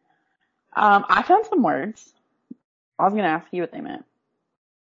 I found some words. I was going to ask you what they meant.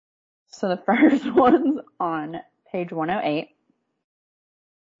 So the first one's on page 108.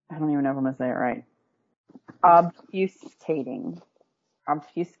 I don't even know if I'm going to say it right. Obfuscating.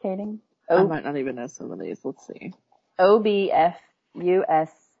 Obfuscating? I might not even know some of these. Let's see. Obfuscating.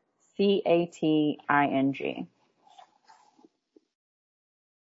 Cating.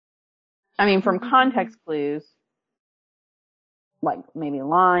 I mean, from context clues, like maybe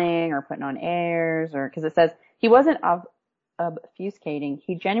lying or putting on airs, or because it says he wasn't obfuscating.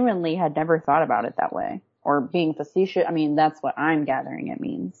 He genuinely had never thought about it that way, or being facetious. I mean, that's what I'm gathering it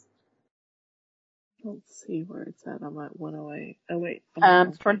means. Let's see where it's at. I'm at 108. Oh wait.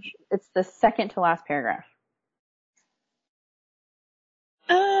 It's the second to last paragraph.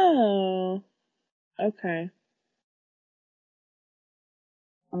 Oh. Okay.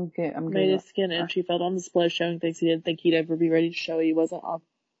 I'm good. Made his skin and she felt on display, showing things he didn't think he'd ever be ready to show. He wasn't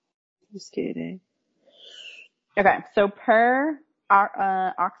obfuscating. Okay, so per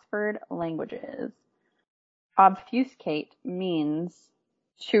Oxford Languages, obfuscate means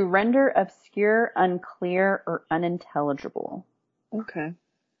to render obscure, unclear, or unintelligible. Okay.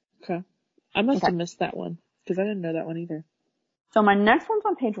 I must have missed that one, because I didn't know that one either. So my next one's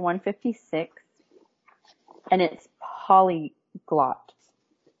on page 156, and it's polyglot.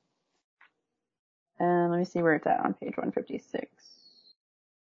 Let me see where it's at on page 156.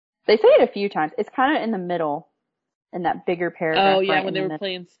 They say it a few times. It's kind of in the middle, in that bigger paragraph. Oh, yeah, when they were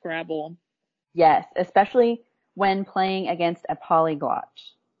playing Scrabble. Yes, especially when playing against a polyglot.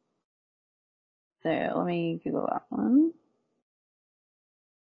 So let me Google that one.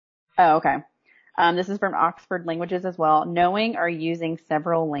 Oh, okay. This is from Oxford Languages as well. Knowing or using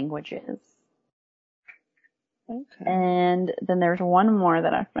several languages. Okay. And then there's one more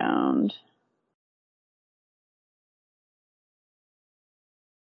that I found.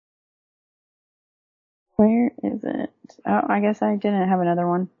 Where is it? Oh, I guess I didn't have another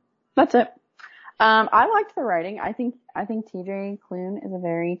one. That's it. I liked the writing. I think TJ Klune is a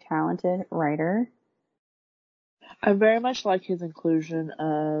very talented writer. I very much like his inclusion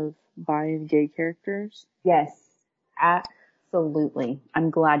of bi and gay characters. Yes, absolutely. I'm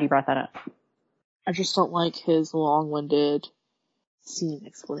glad you brought that up. I just don't like his long-winded scene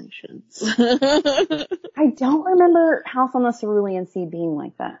explanations. I don't remember House on the Cerulean Sea being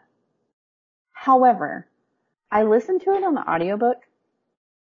like that. However, I listened to it on the audiobook,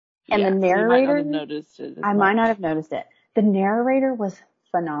 and the narrator, I might not have noticed it. The narrator was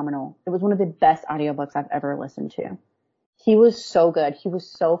phenomenal. It was one of the best audiobooks I've ever listened to. He was so good. He was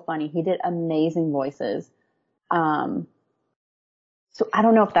so funny. He did amazing voices. So I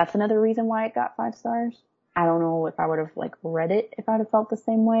don't know if that's another reason why it got 5 stars. I don't know if I would have read it if I'd have felt the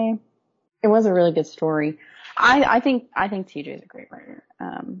same way. It was a really good story. I think TJ is a great writer.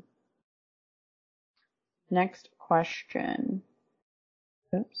 Next question.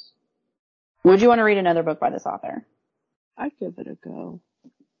 Oops. Would you want to read another book by this author? I'd give it a go.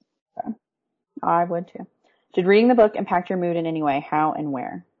 Okay. I would too. Did reading the book impact your mood in any way? How and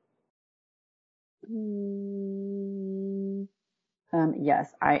where?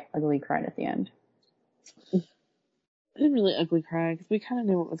 Yes, I ugly cried at the end. I didn't really ugly cry because we kind of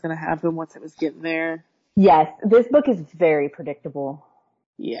knew what was going to happen once it was getting there. Yes, this book is very predictable.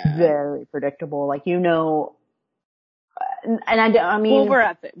 Yeah. Very predictable. And I mean. Well, we're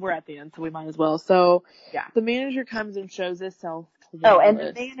at the end, so we might as well. So, yeah. The manager comes and shows himself to Wallace. Oh, and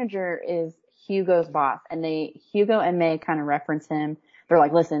the manager is Hugo's boss, and Hugo and May kind of reference him. They're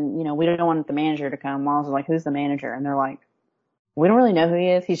like, listen, we don't want the manager to come. Wallace is like, who's the manager? And they're like, we don't really know who he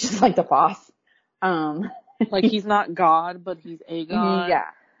is. He's just the boss. He's not God, but he's a God.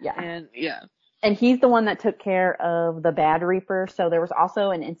 Yeah. And he's the one that took care of the bad Reaper. So there was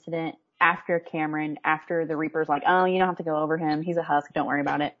also an incident after the Reaper's like, oh, you don't have to go over him. He's a husk. Don't worry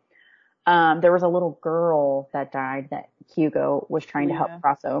about it. There was a little girl that died that Hugo was trying to help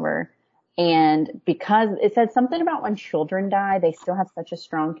cross over. And because it said something about when children die, they still have such a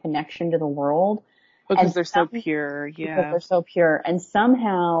strong connection to the world. Because they're so pure. Yeah. Because they're so pure. And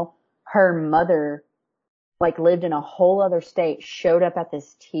somehow her mother, lived in a whole other state, showed up at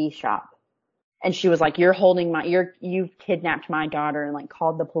this tea shop. And she was like, you've kidnapped my daughter, and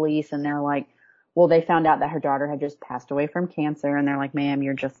called the police. And they're like, well, they found out that her daughter had just passed away from cancer. And they're like, ma'am,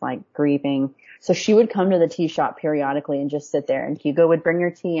 you're just grieving. So she would come to the tea shop periodically and just sit there. And Hugo would bring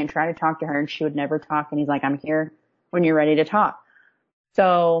her tea and try to talk to her, and she would never talk. And he's like, I'm here when you're ready to talk.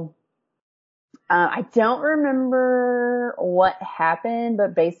 So, I don't remember what happened,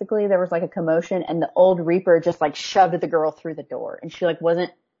 but basically there was a commotion, and the old Reaper just shoved the girl through the door, and she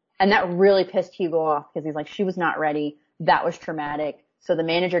wasn't. And that really pissed Hugo off because he's like, she was not ready. That was traumatic. So the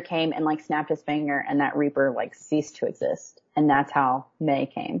manager came and snapped his finger, and that Reaper ceased to exist. And that's how May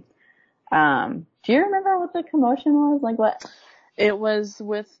came. Do you remember what the commotion was? What? It was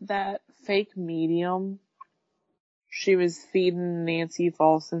with that fake medium She was feeding Nancy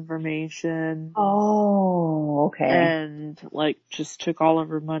false information. Oh, okay. And, like, just took all of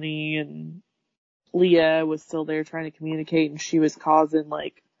her money, and Leah was still there trying to communicate, and she was causing,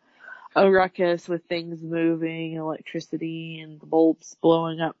 like, a ruckus with things moving, electricity, and the bulbs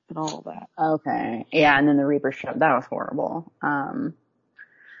blowing up and all of that. Okay. Yeah, and then the Reaper ship, that was horrible.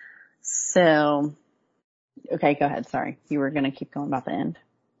 So, okay, go ahead. Sorry. You were going to keep going about the end.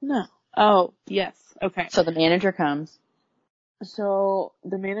 No. Oh, yes. Okay. So the manager comes. So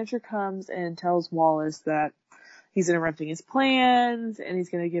the manager comes and tells Wallace that he's interrupting his plans, and he's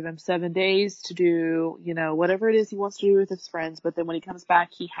going to give him 7 days to do, you know, whatever it is he wants to do with his friends, but then when he comes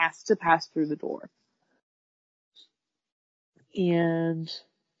back, he has to pass through the door. And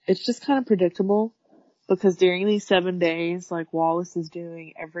it's just kind of predictable, because during these 7 days, like, Wallace is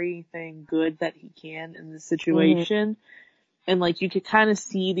doing everything good that he can in this situation. And, like, you could kind of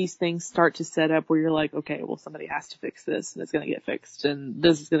see these things start to set up where you're like, okay, well, somebody has to fix this, and it's going to get fixed, and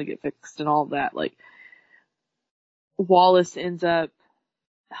this is going to get fixed, and all of that. Like, Wallace ends up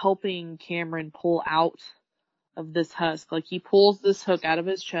helping Cameron pull out of this husk. Like, he pulls this hook out of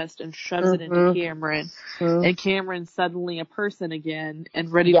his chest and shoves it into Cameron, and Cameron's suddenly a person again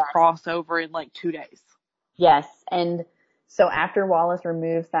and ready to cross over in, like, 2 days. Yes, and so after Wallace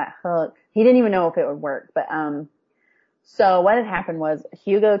removes that hook, he didn't even know if it would work, but, so what had happened was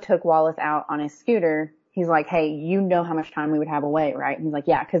Hugo took Wallace out on his scooter. He's like, hey, you know how much time we would have away, right? And he's like,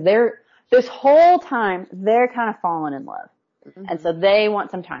 yeah, cause this whole time, they're kind of falling in love. And so they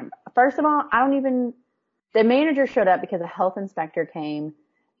want some time. First of all, the manager showed up because a health inspector came,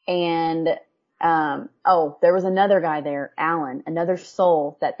 and, there was another guy there, Alan, another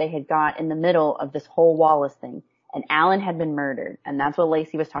soul that they had got in the middle of this whole Wallace thing. And Alan had been murdered. And that's what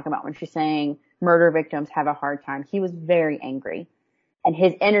Lacey was talking about when she's saying murder victims have a hard time. He was very angry. And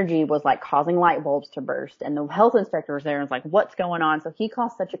his energy was like causing light bulbs to burst. And the health inspector was there and was like, what's going on? So he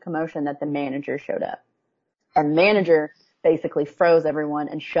caused such a commotion that the manager showed up. And the manager basically froze everyone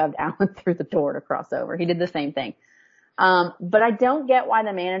and shoved Alan through the door to cross over. He did the same thing. But I don't get why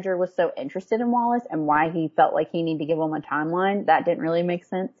the manager was so interested in Wallace and why he felt like he needed to give him a timeline. That didn't really make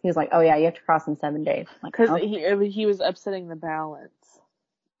sense. He was like, oh yeah, you have to cross in 7 days. Because he was upsetting the balance.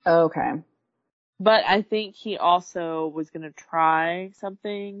 Okay. But I think he also was going to try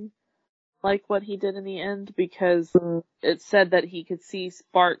something like what he did in the end, because it said that he could see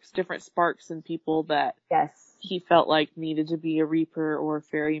different sparks in people that he felt like needed to be a Reaper or a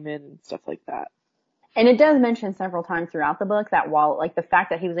ferryman and stuff like that. And it does mention several times throughout the book that like the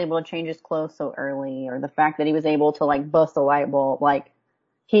fact that he was able to change his clothes so early, or the fact that he was able to like bust a light bulb, like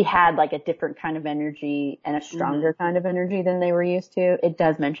he had like a different kind of energy and a stronger kind of energy than they were used to. It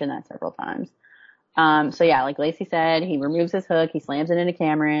does mention that several times. So yeah, like Lacey said, he removes his hook, he slams it into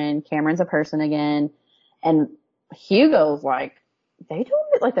Cameron. Cameron's a person again. And Hugo's like, the manager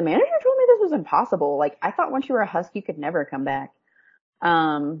told me this was impossible. Like, I thought once you were a husk, you could never come back.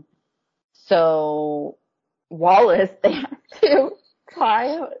 So Wallace, they have to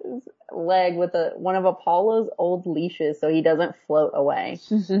tie his leg with one of Apollo's old leashes so he doesn't float away.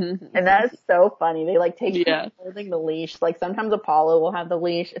 And that's so funny. They like take holding the leash. Like sometimes Apollo will have the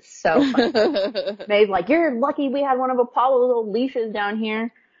leash. It's so funny. Maeve's like, you're lucky we had one of Apollo's old leashes down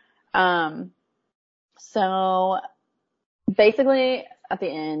here. So basically at the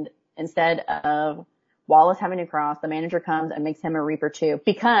end, instead of Wallace having to cross, the manager comes and makes him a Reaper too,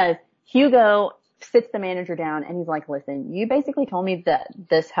 because Hugo sits the manager down and he's like, listen, you basically told me that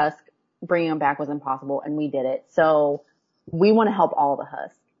this husk bringing him back was impossible and we did it. So we want to help all the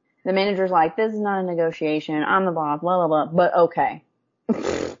husks. The manager's like, this is not a negotiation. I'm the boss, blah, blah, blah, but okay.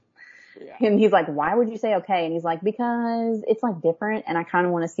 And he's like, why would you say okay? And he's like, because it's like different and I kind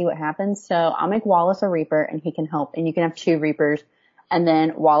of want to see what happens. So I'll make Wallace a Reaper and he can help, and you can have 2 Reapers. And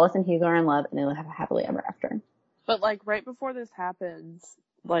then Wallace and Hugo are in love and they'll have a happily ever after. But like right before this happens,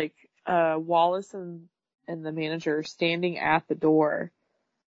 like, Wallace and the manager are standing at the door,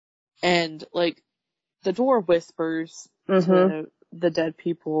 and like the door whispers to the dead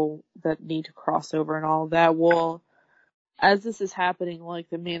people that need to cross over and all of that. Well, as this is happening, like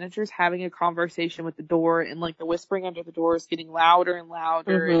the manager's having a conversation with the door, and like the whispering under the door is getting louder and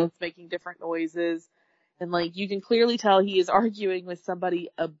louder, and it's making different noises, and like you can clearly tell he is arguing with somebody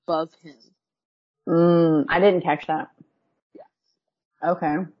above him. I didn't catch that. Yeah.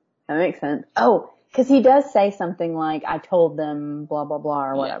 Okay. That makes sense. Oh, because he does say something like, I told them blah, blah, blah,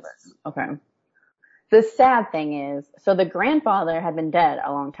 or whatever. Yes. Okay. The sad thing is, so the grandfather had been dead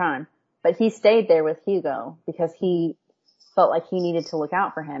a long time, but he stayed there with Hugo because he felt like he needed to look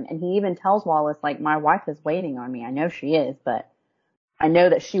out for him. And he even tells Wallace, like, my wife is waiting on me. I know she is, but I know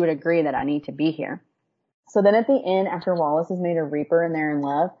that she would agree that I need to be here. So then at the end, after Wallace is made a Reaper and they're in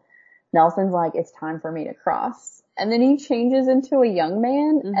love, Nelson's like, it's time for me to cross. And then he changes into a young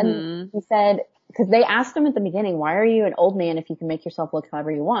man. And he said, because they asked him at the beginning, why are you an old man if you can make yourself look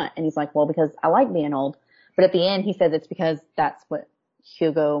however you want? And he's like, well, because I like being old. But at the end, he said it's because that's what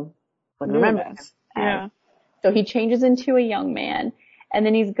Hugo would remember him as. Yeah. So he changes into a young man. And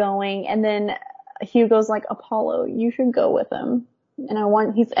then he's going, and then Hugo's like, Apollo, you should go with him.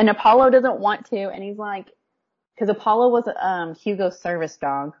 And Apollo doesn't want to, and he's like, because Apollo was Hugo's service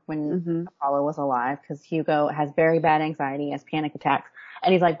dog when Apollo was alive, because Hugo has very bad anxiety, has panic attacks,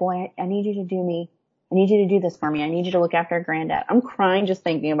 and he's like, boy, I need you to do this for me. I need you to look after Granddad. I'm crying just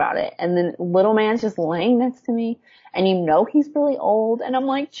thinking about it. And then little man's just laying next to me, and you know he's really old, and I'm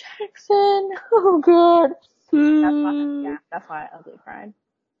like, Jackson, oh God. That's why I ugly cried.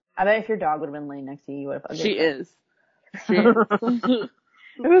 I bet if your dog would have been laying next to you, you would have ugly She cried. is.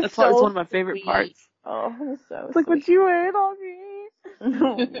 That's so one of my favorite sweet. parts. Oh, it was so It's like, sweet. would you wait on me?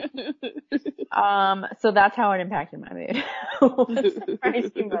 So that's how it impacted my mood. What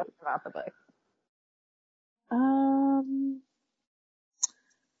surprised you most about the book?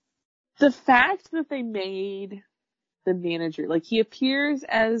 The fact that they made the manager, like, he appears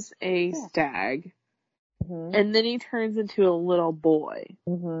as a stag, and then he turns into a little boy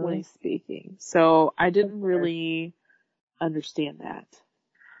when he's speaking. So I didn't really understand that.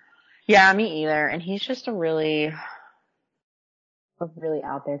 Yeah, me either. And he's just a really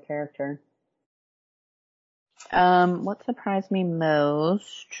out there character. What surprised me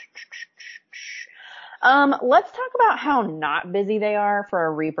most? Let's talk about how not busy they are for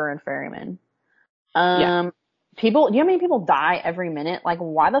a Reaper and Ferryman. People, do you know how many people die every minute? Like,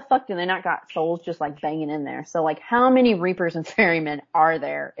 why the fuck do they not got souls just like banging in there? So like, how many Reapers and Ferrymen are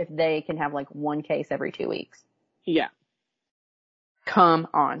there if they can have like one case every 2 weeks? Yeah. Come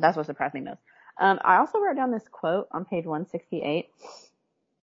on. That's what surprised me most. I also wrote down this quote on page 168.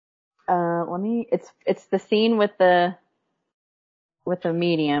 It's the scene with the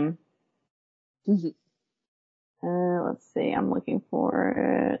medium. Let's see, I'm looking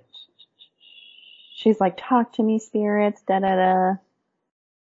for it. She's like, talk to me, spirits, da da da.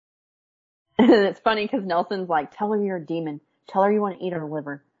 And it's funny because Nelson's like, tell her you're a demon. Tell her you want to eat her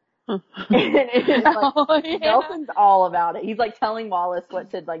liver. And it's like, Nelson's all about it. He's like telling Wallace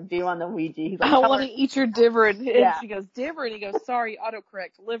what to like do on the Ouija. He's like, I want to eat your diver. And Yeah. she goes, diver. And he goes, sorry,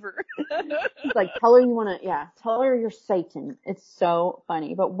 autocorrect, liver. He's like, tell her you want to, tell her you're Satan. It's so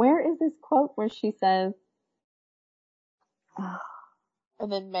funny. But where is this quote where she says,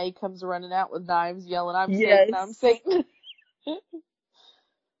 and then May comes running out with knives yelling, I'm Yes. Satan, I'm Satan.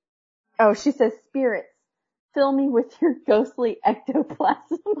 oh, she says, spirits, fill me with your ghostly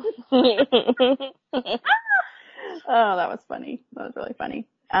ectoplasm. Oh, that was funny. That was really funny.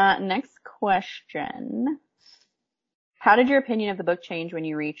 Next question. How did your opinion of the book change when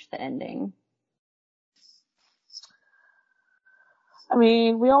you reached the ending? I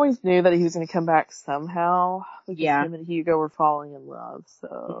mean, we always knew that he was going to come back somehow because Yeah. him and Hugo were falling in love,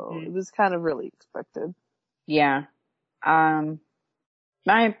 so it was kind of really expected. Yeah. I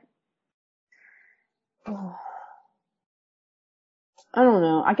don't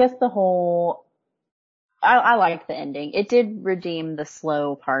know. I guess I liked the ending. It did redeem the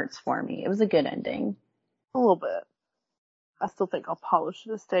slow parts for me. It was a good ending. A little bit. I still think Apollo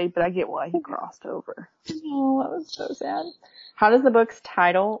should have stayed, but I get why he crossed over. Oh, that was so sad. How does the book's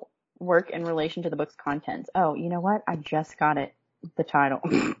title work in relation to the book's contents? Oh, you know what? I just got it. The title.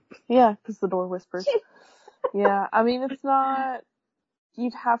 Yeah, because the door whispers. Yeah, I mean, it's not,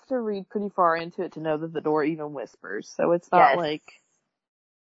 you'd have to read pretty far into it to know that the door even whispers, so it's not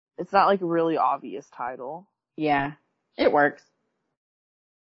it's not like a really obvious title. Yeah, it works.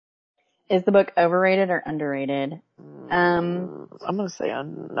 Is the book overrated or underrated? I'm gonna say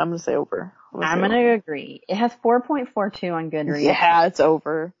over. I'm gonna agree. It has 4.42 on Goodreads. Yeah, it's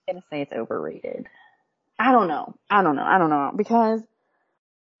over. I'm gonna say it's overrated. I don't know. Because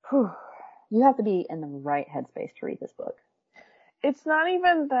you have to be in the right headspace to read this book. It's not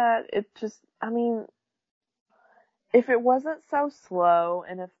even that, I mean, if it wasn't so slow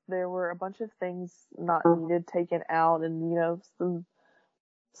and if there were a bunch of things not needed taken out and, you know, some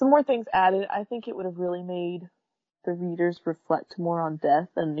more things added, I think it would have really made the readers reflect more on death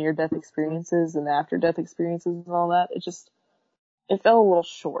and near-death experiences and after-death experiences and all that. It fell a little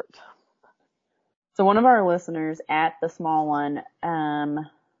short. So one of our listeners at The Small One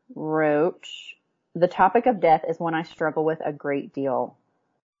wrote, the topic of death is one I struggle with a great deal.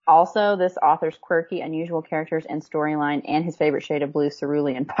 Also, this author's quirky, unusual characters and storyline and his favorite shade of blue,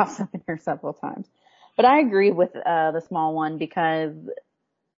 cerulean, pops up in here several times. But I agree with The Small One because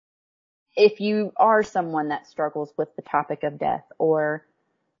if you are someone that struggles with the topic of death, or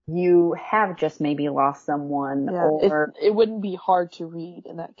you have just maybe lost someone, or it wouldn't be hard to read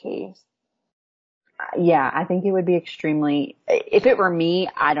in that case. Yeah, I think it would be extremely, if it were me,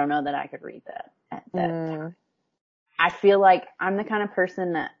 I don't know that I could read that at that time. I feel like I'm the kind of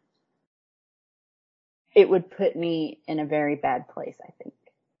person that it would put me in a very bad place, I think.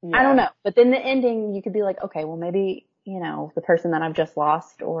 Yeah. I don't know. But then the ending, you could be like, okay, well maybe, the person that I've just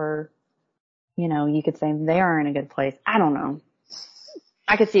lost, or, you could say they are in a good place. I don't know.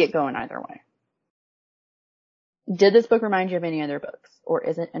 I could see it going either way. Did this book remind you of any other books, or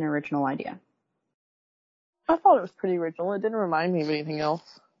is it an original idea? I thought it was pretty original. It didn't remind me of anything else.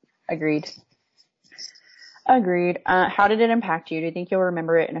 Agreed. How did it impact you? Do you think you'll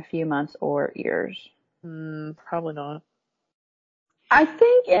remember it in a few months or years? Probably not. I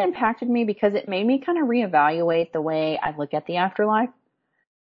think it impacted me because it made me kind of reevaluate the way I look at the afterlife.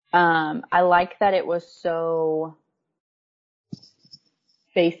 I like that it was so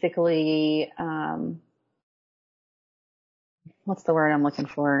basically, what's the word I'm looking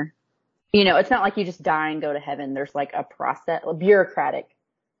for? It's not like you just die and go to heaven. There's like a process, bureaucratic.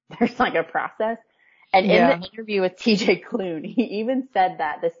 There's like a process. And in the interview with TJ Klune, he even said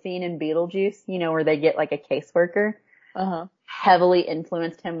that the scene in Beetlejuice, where they get like a caseworker, heavily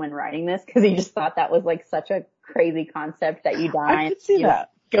influenced him when writing this, because he just thought that was like such a crazy concept that you die and see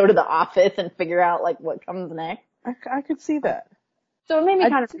that. Go to the office and figure out like what comes next. I could see that. So it made me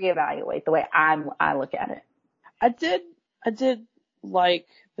kind of reevaluate the way I look at it. I did like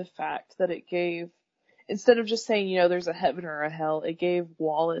the fact that it gave, instead of just saying, there's a heaven or a hell, it gave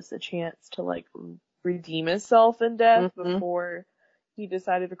Wallace a chance to like redeem himself in death before he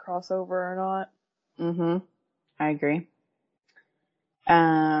decided to cross over or not. I agree.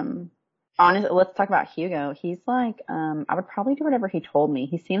 Honestly, let's talk about Hugo. He's like, I would probably do whatever he told me.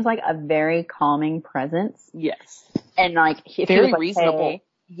 He seems like a very calming presence. Yes. And like, if very he was like, reasonable. Hey,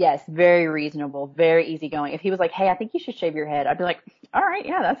 yes, very reasonable, very easygoing. If he was like, hey, I think you should shave your head, I'd be like, all right,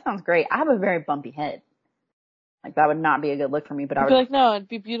 yeah, that sounds great. I have a very bumpy head. Like, that would not be a good look for me, but I would be like, no, it'd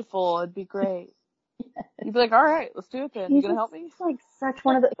be beautiful. It'd be great. You'd be like, all right, let's do it then. You gonna help me? He's like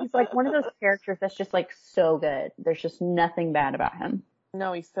he's like one of those characters that's just like so good. There's just nothing bad about him.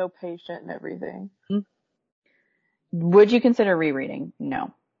 No, he's so patient and everything. Would you consider rereading?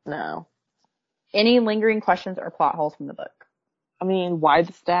 No. Any lingering questions or plot holes from the book? I mean, why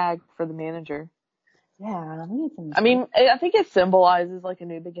the stag for the manager? Yeah, I mean, I think it symbolizes like a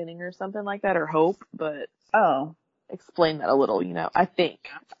new beginning or something like that, or hope, but explain that a little, I think,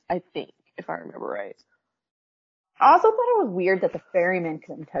 if I remember right. I also thought it was weird that the ferryman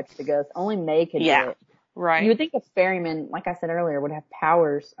couldn't touch the ghost. Only May could do it. Right. You would think a ferryman, like I said earlier, would have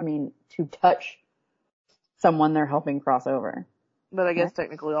powers, to touch someone they're helping cross over. But I guess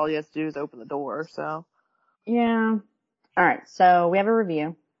technically all he has to do is open the door, so. Yeah. Alright, so we have a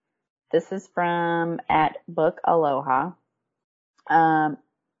review. This is from @Book Aloha.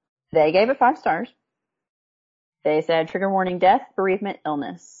 They gave it 5 stars. They said, trigger warning, death, bereavement,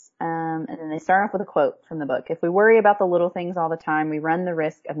 illness. And then they start off with a quote from the book. If we worry about the little things all the time, we run the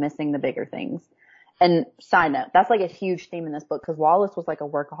risk of missing the bigger things. And side note, that's like a huge theme in this book, because Wallace was like a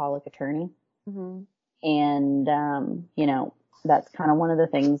workaholic attorney. And, that's kind of one of the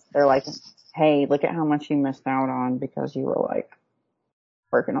things they're like, hey, look at how much you missed out on because you were like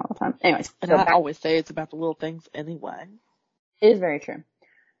working all the time. Anyways. And I always say it's about the little things anyway. It is very true.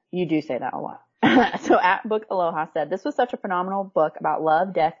 You do say that a lot. So @Book Aloha said, this was such a phenomenal book about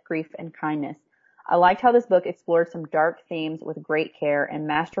love, death, grief, and kindness. I liked how this book explored some dark themes with great care and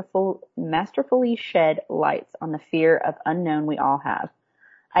masterfully shed lights on the fear of unknown we all have.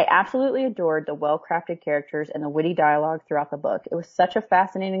 I absolutely adored the well-crafted characters and the witty dialogue throughout the book. It was such a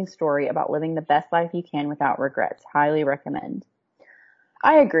fascinating story about living the best life you can without regrets. Highly recommend.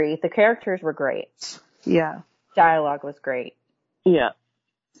 I agree. The characters were great. Yeah. Dialogue was great. Yeah.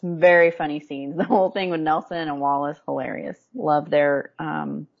 Some very funny scenes. The whole thing with Nelson and Wallace, hilarious. Love their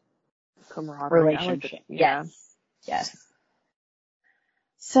camaraderie relationship. Yes.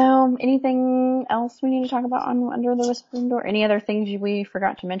 So, anything else we need to talk about on Under the Whispering Door? Any other things we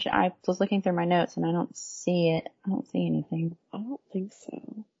forgot to mention? I was looking through my notes and I don't see it. I don't see anything. I don't think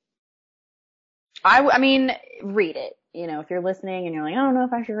so. I mean, read it. You know, if you're listening and you're like, I don't know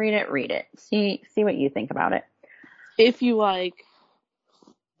if I should read it. See what you think about it. If you like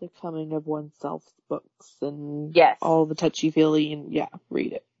the coming of oneself books and all the touchy-feely and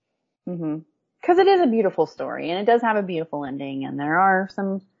read it. Because it is a beautiful story and it does have a beautiful ending and there are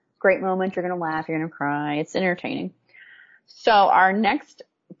some great moments. You're going to laugh, you're going to cry. It's entertaining. So our next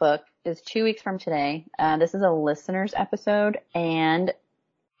book is 2 weeks from today. This is a listener's episode and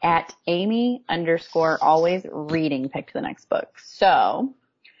at Amy_always reading picked the next book. So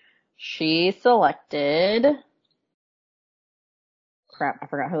she selected, crap, I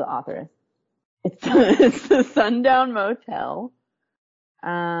forgot who the author is. It's the Sundown Motel,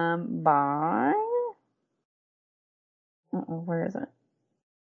 by, where is it?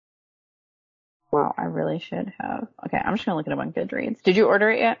 Wow, I really should have. Okay, I'm just gonna look it up on Goodreads. Did you order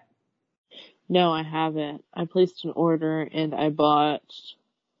it yet? No, I haven't. I placed an order and I bought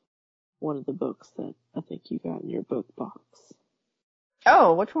one of the books that I think you got in your book box.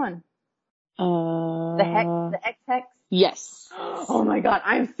 Oh, which one? The X-Hex? Yes. Oh my god,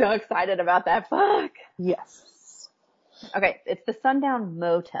 I'm so excited about that book. Yes. Okay, it's The Sundown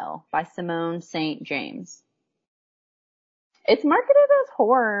Motel by Simone St. James. It's marketed as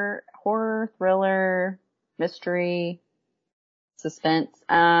horror, thriller, mystery, suspense.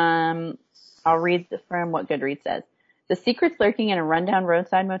 I'll read from what Goodreads says. The secrets lurking in a rundown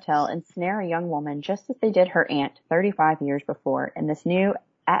roadside motel ensnare a young woman just as they did her aunt 35 years before in this new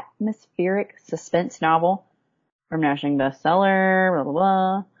atmospheric suspense novel from national bestseller, blah, blah,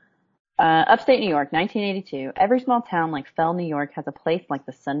 blah. Upstate New York, 1982. Every small town like Fell, New York has a place like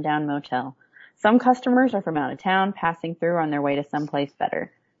the Sundown Motel. Some customers are from out of town, passing through on their way to someplace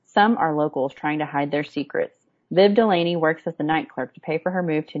better. Some are locals trying to hide their secrets. Viv Delaney works as the night clerk to pay for her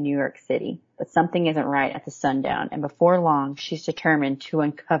move to New York City, but something isn't right at the Sundown, and before long, she's determined to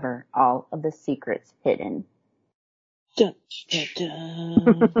uncover all of the secrets hidden. Dun, dun,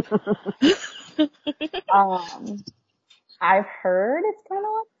 dun. I've heard it's kind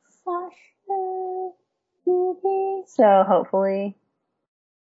of like slasher movie, so hopefully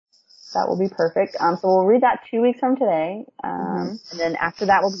that will be perfect. So we'll read that 2 weeks from today. And then after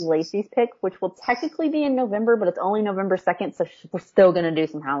that will be Lacey's pick, which will technically be in November, but it's only November 2nd, so we're still going to do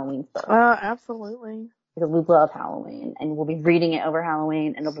some Halloween stuff. Absolutely. Because we love Halloween, and we'll be reading it over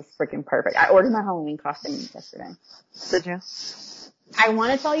Halloween, and it'll be freaking perfect. I ordered my Halloween costume yesterday. Did you? I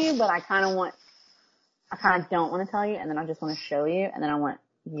want to tell you, but I kind of don't want to tell you, and then I just want to show you, and then I want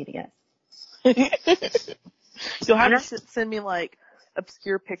you to guess. You'll have to send me like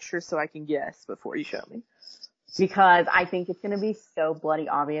obscure pictures so I can guess before you show me. Because I think it's going to be so bloody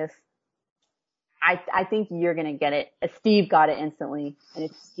obvious. I think you're going to get it. Steve got it instantly. And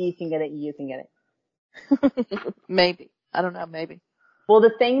if Steve can get it, you can get it. Maybe. I don't know, maybe. Well,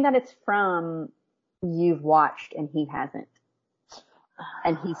 the thing that it's from, you've watched and he hasn't.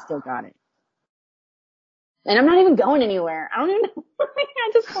 And he still got it. And I'm not even going anywhere. I don't even know.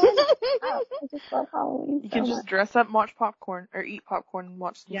 I just love Halloween. You can just dress up and watch popcorn, or eat popcorn and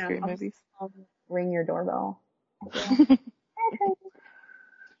watch some scary movies. I'll ring your doorbell.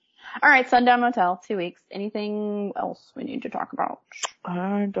 All right, Sundown Motel, 2 weeks. Anything else we need to talk about?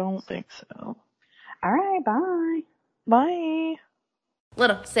 I don't think so. All right, bye. Bye.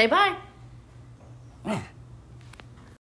 Little, say bye.